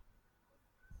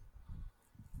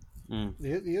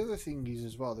 The other thing is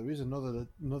as well, there is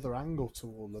another angle to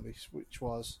all of this, which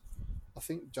was, I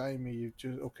think Jamie, you've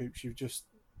just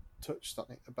touched on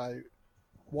it about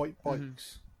white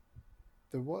bikes.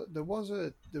 There was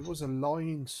a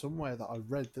line somewhere that I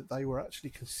read that they were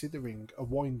actually considering a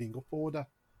winding up order.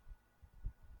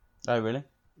 Oh, really?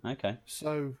 Okay.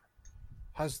 So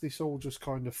has this all just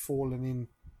kind of fallen in?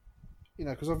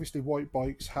 Because obviously white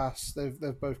bikes, Haas,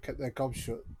 they've both kept their gobs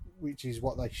shut, which is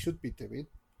what they should be doing.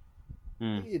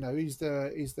 Is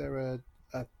there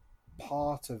a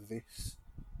part of this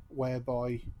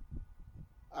whereby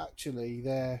actually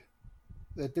they're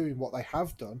doing what they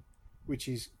have done, which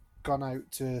is gone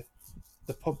out to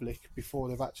the public before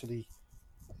they've actually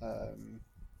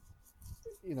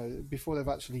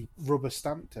rubber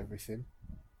stamped everything,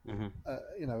 and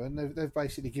they've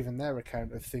basically given their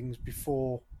account of things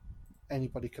before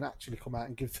anybody can actually come out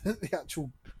and give the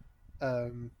actual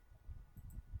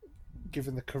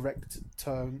given the correct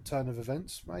turn of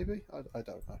events. Maybe I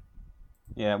don't know.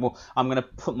 Yeah, well, I'm going to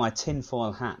put my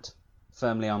tinfoil hat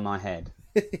firmly on my head.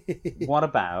 What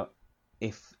about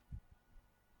if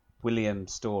William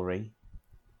Storey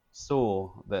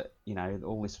saw that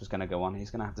all this was going to go on? He's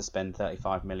going to have to spend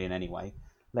 35 million anyway.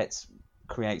 Let's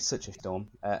create such a storm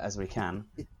as we can.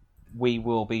 We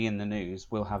will be in the news.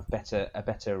 We'll have a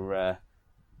better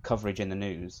coverage in the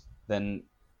news than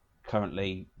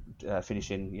currently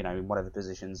finishing, in whatever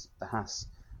positions the Haas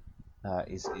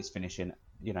is finishing,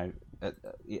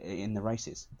 in the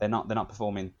races. They're not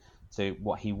performing to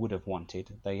what he would have wanted.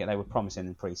 They were promising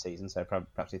in pre-season, so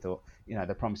perhaps he thought,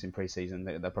 they're promising pre-season,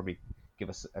 they'll probably give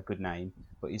us a good name.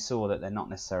 But he saw that they're not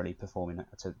necessarily performing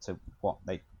to what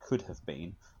they could have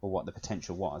been or what the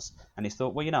potential was, and he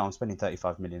thought, well, I'm spending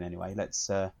 35 million anyway. Let's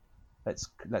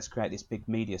create this big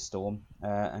media storm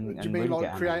and do you mean really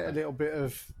like create a little bit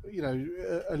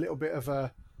of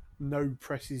a no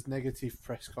press is negative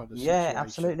press kind of situation? Yeah,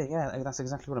 absolutely. Yeah, that's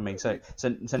exactly what I mean. So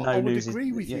no I would news.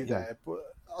 agree with you there, but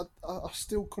I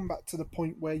still come back to the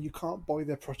point where you can't buy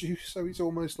their produce. So it's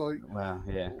almost like, well,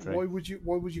 yeah, true.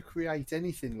 Why would you create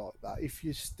anything like that if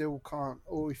you still can't,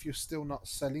 or if you're still not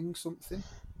selling something?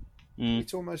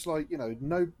 It's almost like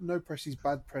no press is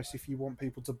bad press if you want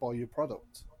people to buy your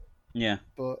product. Yeah.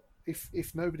 But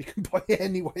if nobody can buy it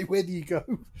anyway, where do you go?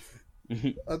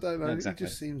 I don't know. Exactly. It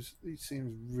seems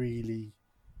really.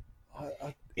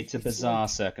 It's a bizarre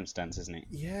circumstance, isn't it?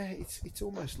 Yeah, it's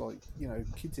almost like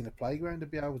kids in a playground to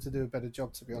be able to do a better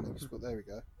job, to be honest. But there we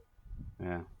go.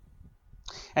 Yeah.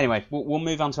 Anyway, we'll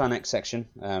move on to our next section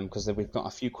because we've got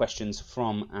a few questions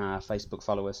from our Facebook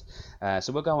followers.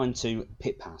 So we'll go on to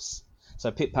Pit Pass. So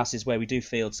Pit Pass is where we do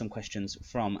field some questions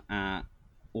from our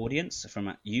audience,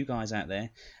 from you guys out there,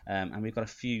 and we've got a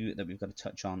few that we've got to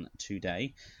touch on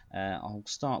today. I'll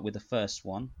start with the first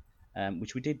one,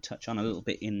 which we did touch on a little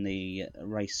bit in the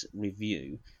race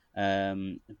review.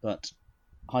 But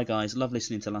hi guys, love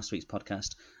listening to last week's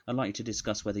podcast. I'd like you to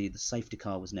discuss whether the safety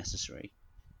car was necessary.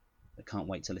 I can't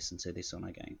wait to listen to this on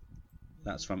again.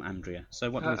 That's from Andrea.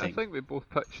 So what do we think? I think we both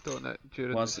touched on it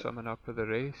during the summing up of the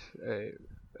race.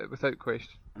 Without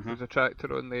question. There's a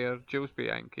tractor on there, Jules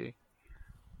Bianchi.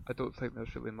 I don't think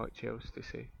there's really much else to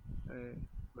say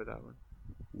with that one.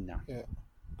 No. Yeah,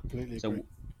 completely agree. So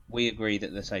we agree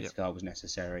that the safety car was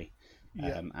necessary.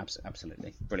 Yeah.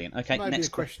 Absolutely. Brilliant. Okay, maybe next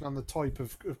a question on the type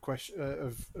of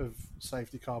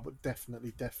safety car, but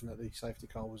definitely safety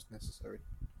car was necessary.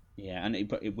 Yeah, and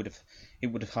it would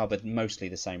have harboured mostly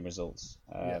the same results.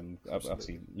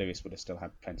 Obviously, Lewis would have still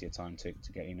had plenty of time to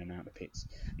get in and out of the pits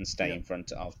and stay in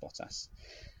front of Bottas.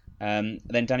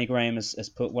 Then Danny Graham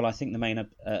has put, well, I think the main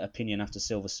opinion after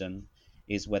Silverstone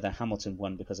is whether Hamilton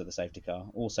won because of the safety car.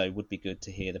 Also, would be good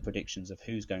to hear the predictions of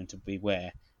who's going to be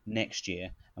where next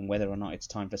year and whether or not it's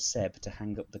time for Seb to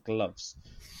hang up the gloves.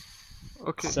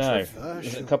 Okay. So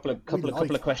there's a couple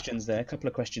of questions there, a couple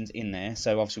of questions in there.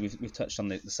 So obviously we've touched on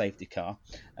the safety car.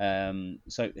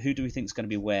 So who do we think is going to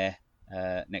be where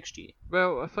next year?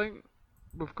 Well, I think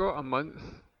we've got a month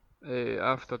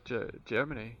after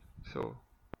Germany, so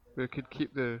we could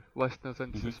keep the listeners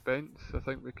in suspense. I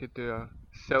think we could do a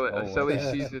silly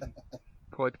season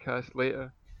podcast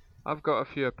later. I've got a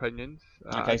few opinions.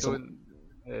 Okay,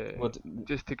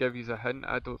 just to give you a hint,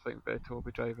 I don't think Vettel will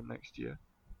be driving next year,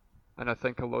 and I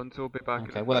think Alonso will be back.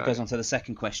 Okay, well that goes on to the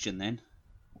second question then.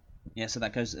 Yeah, so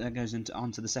that goes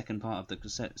onto the second part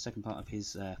of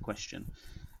his question.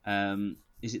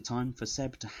 Is it time for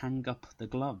Seb to hang up the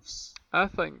gloves? I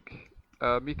think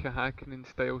Mika Hakkinen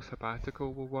style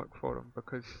sabbatical will work for him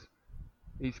because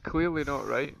he's clearly not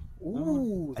right.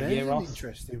 Ooh, that's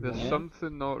interesting. There's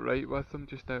something not right with him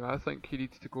just now. I think he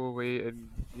needs to go away and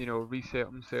reset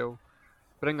himself.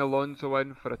 Bring Alonso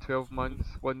in for a 12-month,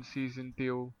 one-season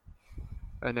deal,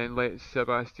 and then let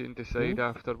Sebastian decide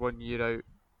after 1 year out,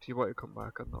 do you want to come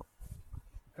back or not?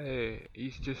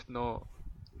 He's just not.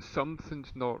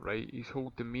 Something's not right. His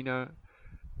whole demeanour,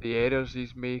 the errors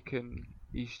he's making,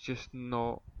 he's just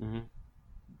not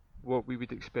what we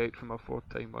would expect from a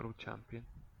 4-time world champion.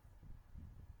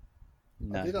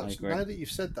 No, I agree. Now that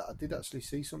you've said that, I did actually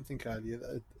see something earlier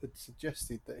that had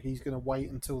suggested that he's going to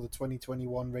wait until the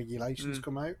 2021 regulations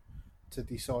come out to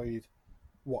decide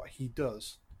what he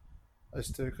does.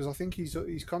 Because I think he's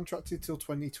contracted till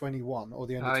 2021 or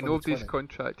the end of 2020. I know he's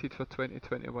contracted for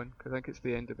 2021 because I think it's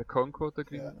the end of the Concord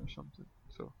agreement or something.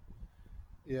 So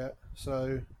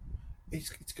so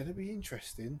it's going to be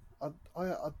interesting.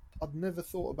 I'd never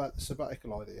thought about the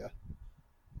sabbatical idea.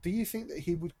 Do you think that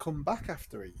he would come back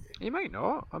after a year? He might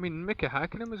not. I mean, Mika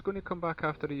Hakkinen was going to come back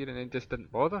after a year and then just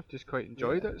didn't bother, just quite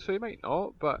enjoyed it. So he might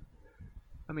not. But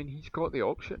I mean, he's got the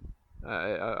option.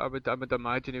 I would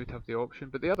imagine he would have the option,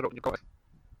 but the other option,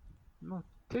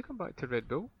 take him back to Red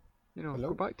Bull.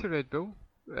 Go back to Red Bull.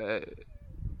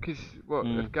 Because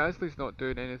if Gasly's not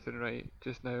doing anything right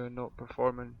just now and not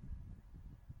performing,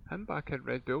 him back at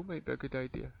Red Bull might be a good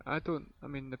idea. I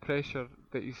mean, the pressure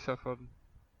that he's suffering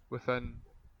within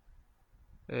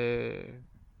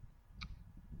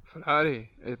Ferrari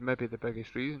is maybe the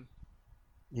biggest reason.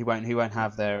 He won't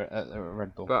have their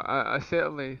Red Bull. But I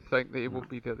certainly think that he will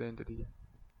be there at the end of the year.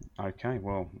 Okay,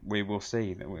 well, we will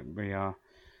see. We are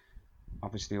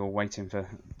obviously all waiting for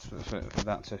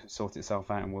that to sort itself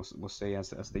out, and we'll see as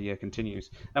the year continues.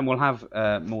 And we'll have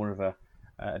more of a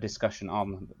discussion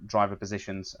on driver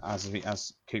positions,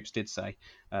 as Coops did say,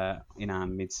 in our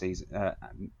mid-season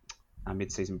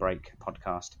break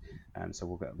podcast. So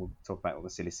we'll talk about all the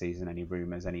silly season, any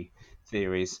rumours, any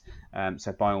theories.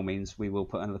 So by all means, we will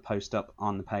put another post up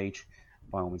on the page.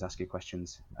 By all means, ask your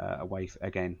questions away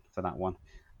again for that one.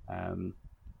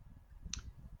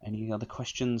 Any other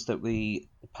questions that the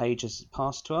page has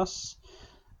passed to us?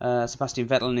 Sebastian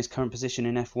Vettel in his current position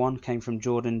in F1 came from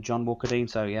Jordan John Walker-Dean.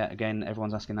 So yeah, again,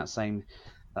 everyone's asking that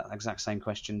exact same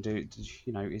question.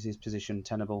 Is his position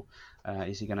tenable?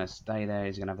 Is he going to stay there?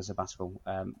 Is he going to have a sabbatical?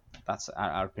 That's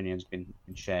our opinion has been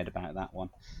shared about that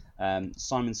one.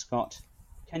 Simon Scott,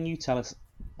 can you tell us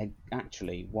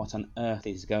actually what on earth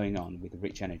is going on with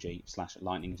Rich Energy /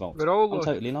 Lightning Volt? I'm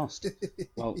totally lost.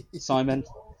 Well,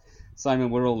 Simon,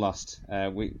 we're all lost.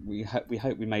 We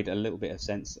hope we made a little bit of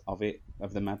sense of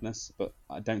the madness, but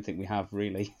I don't think we have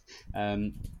really.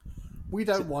 We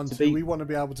don't want to. We want to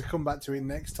be able to come back to it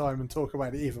next time and talk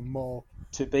about it even more.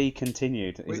 To be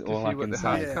continued is all I can say. Wait to see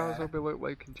what the cars will look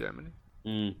like in Germany.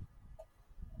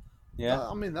 Yeah.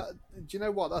 I mean, do you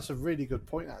know what? That's a really good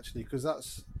point, actually, because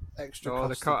that's extra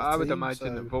cost. I would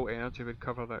imagine that Volt Energy would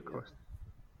cover that cost.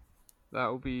 That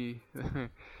will be...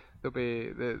 There'll be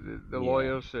the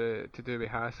lawyers to do with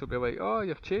Haas will be like, oh,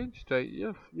 you've changed, right?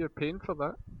 You're paying for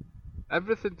that.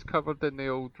 Everything's covered in the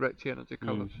old Rich Energy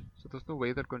colours, so there's no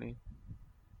way they're going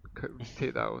to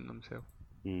take that on themselves.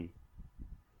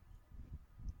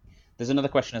 There's another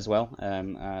question as well,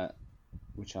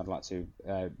 which I'd like to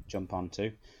jump on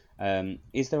to.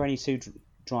 Is there any two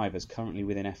drivers currently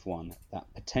within F1 that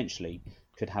potentially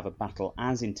could have a battle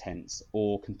as intense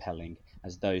or compelling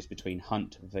as those between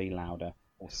Hunt v Lauda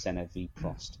or Senna v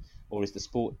Prost? Or is the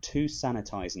sport too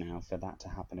sanitised now for that to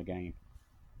happen again?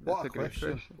 What a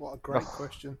question. What a great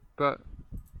question. But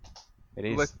it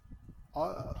is.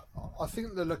 I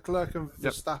think the Leclerc and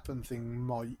Verstappen thing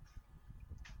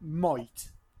might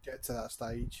get to that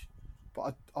stage,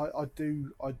 but I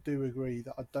do agree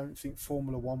that I don't think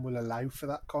Formula One will allow for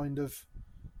that kind of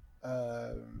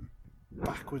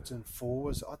backwards and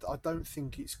forwards. I don't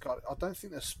think it's got. I don't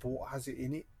think the sport has it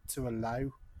in it to allow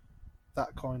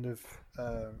that kind of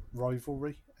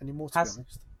rivalry anymore. To be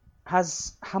honest,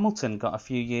 has Hamilton got a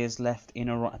few years left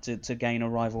to gain a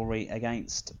rivalry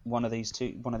against one of these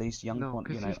young? No,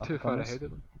 because he's too far ahead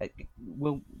of them.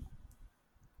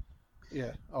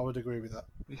 Yeah, I would agree with that.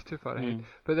 He's too far ahead.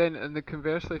 But then,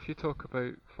 conversely, if you talk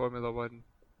about Formula One,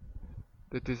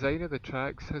 the design of the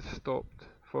tracks has stopped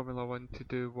Formula One to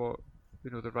do what,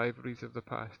 the rivalries of the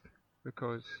past,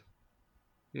 because,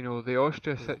 the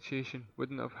Austria situation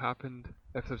wouldn't have happened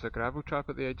if there was a gravel trap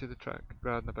at the edge of the track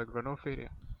rather than a big runoff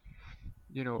area.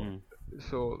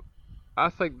 So I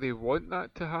think they want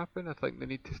that to happen. I think they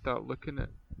need to start looking at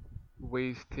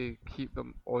ways to keep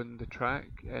them on the track,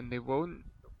 and they won't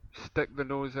stick their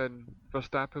nose in.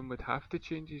 Verstappen would have to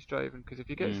change his driving, because if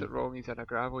he gets it wrong, he's in a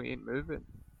gravel, he ain't moving.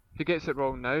 If he gets it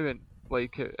wrong now, and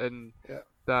in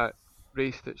that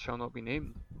race that shall not be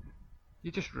named,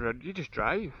 you just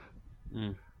drive.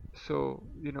 So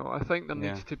I think there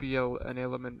needs to be an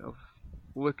element of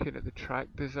looking at the track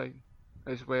design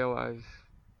as well as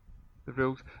the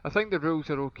rules. I think the rules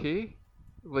are okay.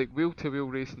 Like wheel-to-wheel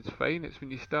racing's fine. It's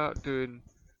when you start doing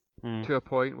to a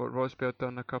point what Rosberg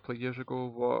done a couple of years ago,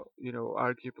 what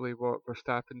arguably what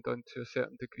Verstappen done to a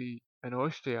certain degree in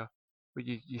Austria, where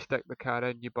you stick the car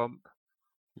in, you bump.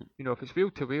 If it's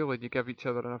wheel-to-wheel and you give each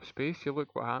other enough space, you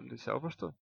look what happened in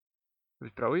Silverstone. It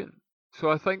was brilliant. So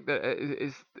I think that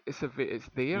it's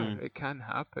there. It can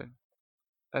happen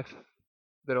if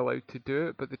they're allowed to do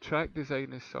it, but the track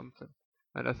design is something,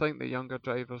 and I think the younger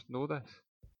drivers know this.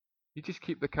 You just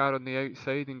keep the car on the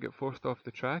outside and get forced off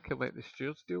the track and let the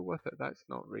stewards deal with it. That's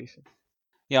not racing.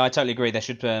 Yeah, I totally agree. They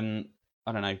should,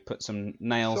 put some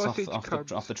nails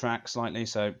off the track slightly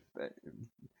so it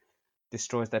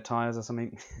destroys their tyres or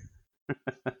something.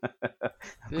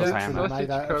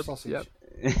 Made out of sausage. Yep.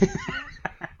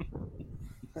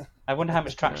 I wonder how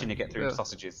much traction you get through the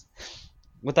sausages.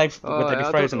 Would they be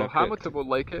frozen? Hamilton would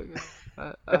like it.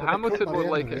 Hamilton would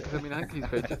like it, because I think he's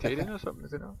vegetarian or something,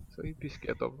 isn't he? So he'd be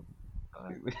scared of them.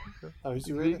 Is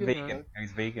he really? Vegan.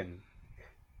 He's vegan.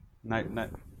 No.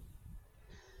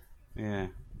 Yeah.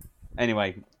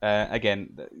 Anyway,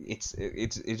 again, it's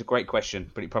a great question,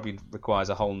 but it probably requires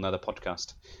a whole nother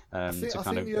podcast. I think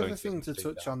the other thing to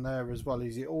touch on there as well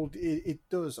is it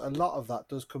does a lot of that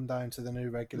does come down to the new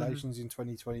regulations in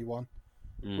 2021.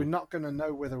 We're not going to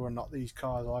know whether or not these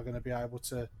cars are going to be able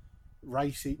to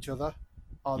race each other.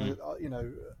 Are the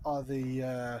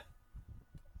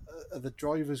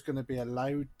drivers going to be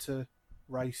allowed to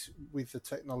race with the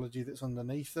technology that's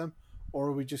underneath them, or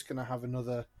are we just going to have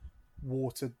another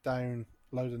watered down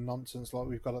load of nonsense like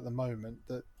we've got at the moment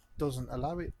that doesn't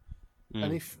allow it?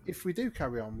 And if we do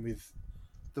carry on with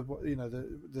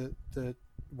the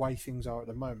way things are at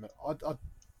the moment, I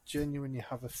genuinely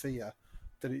have a fear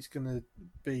that it's going to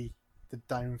be the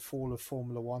downfall of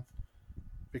Formula One,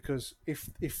 because if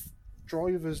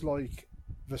drivers like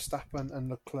Verstappen and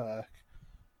Leclerc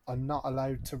are not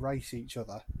allowed to race each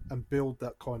other and build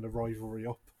that kind of rivalry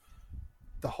up,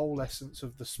 the whole essence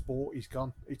of the sport is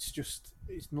gone. It's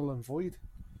null and void.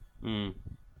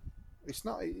 It's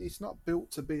not built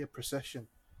to be a procession.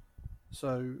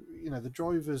 So the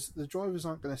drivers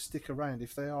aren't going to stick around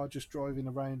if they are just driving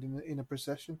around in a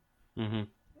procession.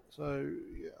 So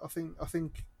I think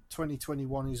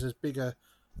 2021 is as big a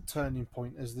turning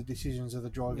point as the decisions of the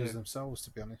drivers themselves,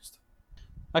 to be honest.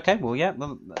 Okay,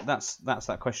 well, that's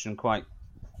that question quite.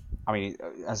 I mean,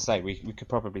 as I say, we could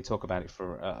probably talk about it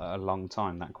for a long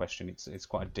time. That question, it's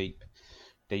quite a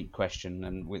deep question,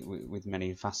 and with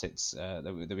many facets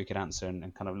that we could answer,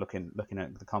 and kind of looking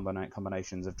at the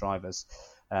combinations of drivers,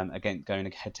 again going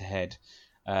head to head.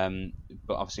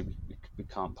 But obviously we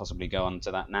can't possibly go on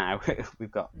to that now.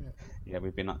 We've got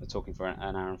we've been talking for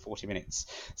an hour and 40 minutes,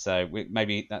 so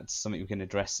maybe that's something we can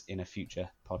address in a future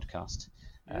podcast,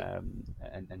 and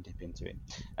dip into it.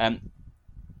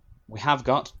 We have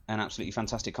got an absolutely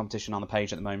fantastic competition on the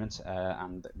page at the moment,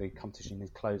 and the competition is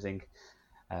closing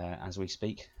as we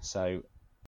speak, so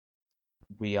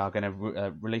we are going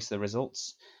to release the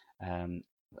results,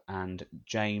 and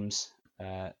James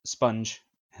Sponge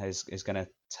is going to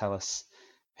tell us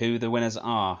who the winners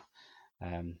are.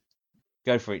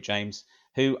 Go for it, James.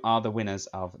 Who are the winners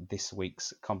of this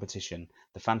week's competition?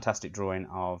 The fantastic drawing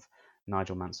of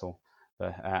Nigel Mansell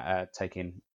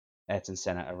taking Ayrton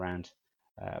Senna around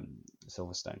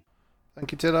Silverstone.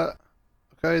 Thank you, Tiller.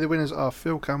 Okay, the winners are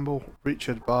Phil Campbell,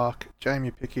 Richard Bark,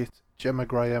 Jamie Pickett, Gemma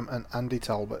Graham and Andy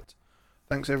Talbot.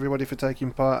 Thanks everybody for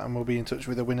taking part, and we'll be in touch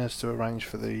with the winners to arrange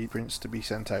for the prints to be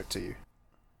sent out to you.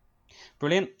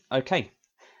 Brilliant. Okay.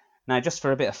 Now, just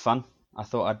for a bit of fun, I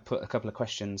thought I'd put a couple of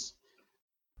questions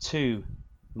to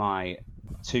my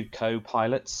two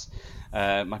co-pilots,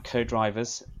 my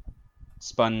co-drivers,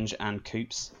 Sponge and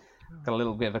Coops. Got a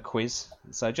little bit of a quiz,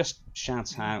 so just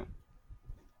shout out.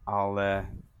 I'll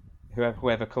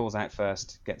whoever calls out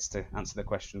first gets to answer the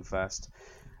question first.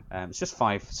 It's just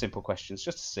 5 simple questions,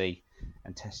 just to see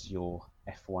and test your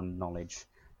F1 knowledge.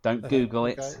 Don't Google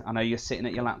it. I know you're sitting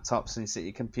at your laptops and you sit at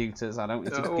your computers. I don't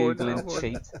want you to Google and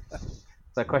cheat.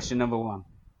 So question number one,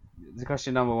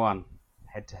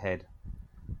 head to head.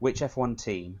 Which F1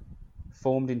 team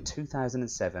formed in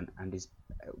 2007 and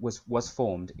was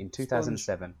formed in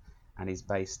 2007 and is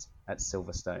based at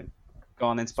Silverstone? Go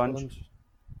on then, Sponge.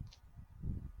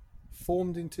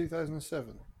 Formed in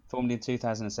 2007. Formed in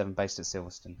 2007, based at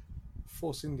Silverstone.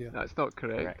 Force India. That's not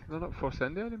correct. They're not Force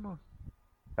India anymore.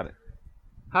 Got it.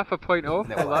 Half a point off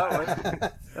for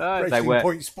that one. They were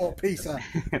point spot pizza.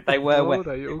 They were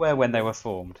when they were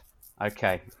formed.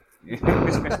 Okay.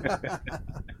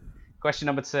 Question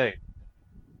number 2.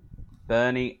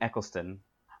 Bernie Ecclestone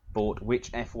bought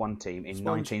which F1 team in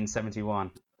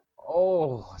 1971?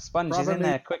 Oh, Sponge is in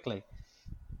there quickly.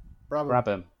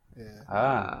 Brabham. Yeah.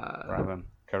 Brabham.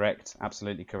 Correct.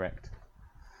 Absolutely correct.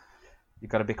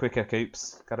 You've got to be quicker,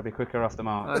 Coops. Got to be quicker off the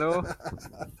mark. I know.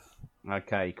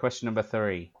 Okay, question number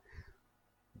 3.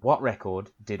 What record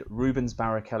did Rubens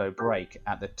Barrichello break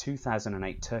at the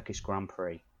 2008 Turkish Grand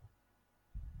Prix?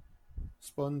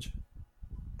 Sponge.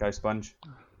 Go, Sponge.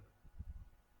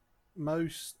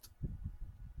 Most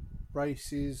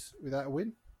races without a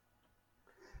win?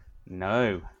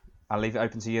 No. I'll leave it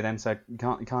open to you then, so you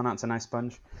can't answer now,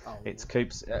 Sponge. Oh. It's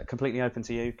Coops, completely open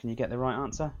to you. Can you get the right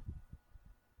answer?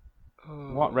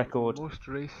 What record? Most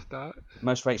race starts.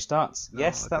 Most race starts.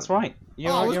 Yes, that's right.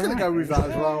 I was going to go with that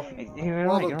as well. You're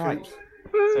right.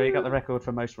 So you got the record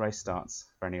for most race starts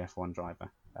for any F1 driver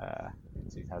in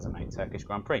 2008 Turkish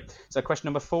Grand Prix. So question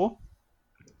number 4.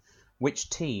 Which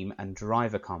team and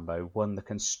driver combo won the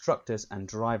Constructors and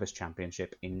Drivers'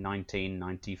 Championship in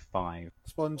 1995?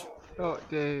 Sponge.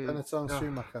 Benetton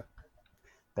Schumacher.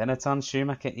 Benetton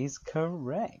Schumacher is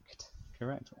correct.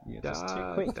 Correct. You're just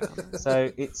too quick.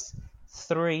 So it's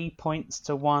 3 points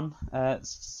to 1.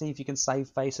 See if you can save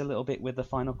face a little bit with the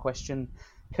final question.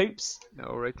 Coops?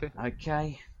 Alrighty.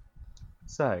 Okay.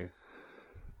 So,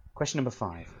 question number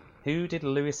 5. Who did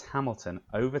Lewis Hamilton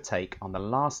overtake on the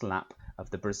last lap of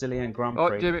the Brazilian Grand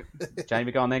Prix?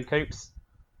 Jamie, go on then, Coops.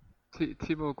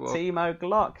 Timo Glock. Timo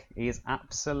Glock. He is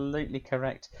absolutely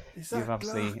correct. Is that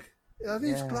Glock? That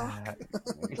is Glock.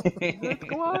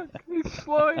 Glock. He's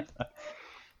flying.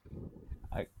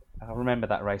 I remember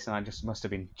that race, and I just must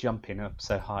have been jumping up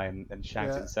so high and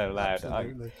shouting so loud.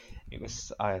 I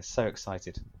was so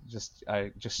excited, just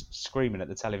screaming at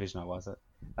the television. I was.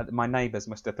 My neighbours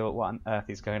must have thought, "What on earth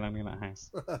is going on in that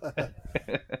house?"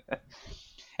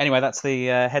 Anyway, that's the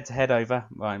head-to-head over.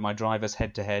 My drivers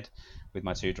head-to-head with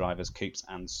my 2 drivers, Coops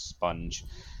and Sponge.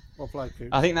 Well played, Coops.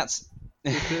 I think that's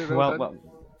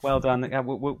well done.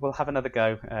 We'll have another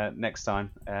go next time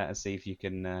and see if you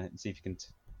can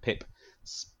pip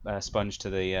Sponge to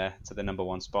the number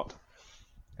 1 spot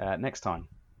next time.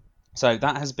 So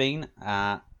that has been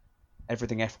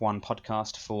Everything F1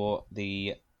 podcast for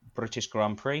the British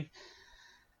Grand Prix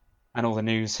and all the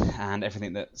news and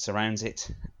everything that surrounds it.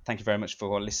 Thank you very much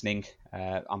for listening.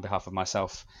 On behalf of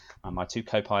myself and my 2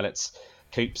 co-pilots,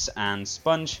 Coops and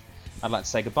Sponge, I'd like to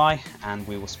say goodbye, and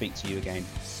we will speak to you again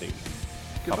soon.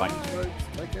 Goodbye.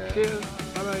 Take care. Cheers.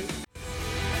 Bye-bye.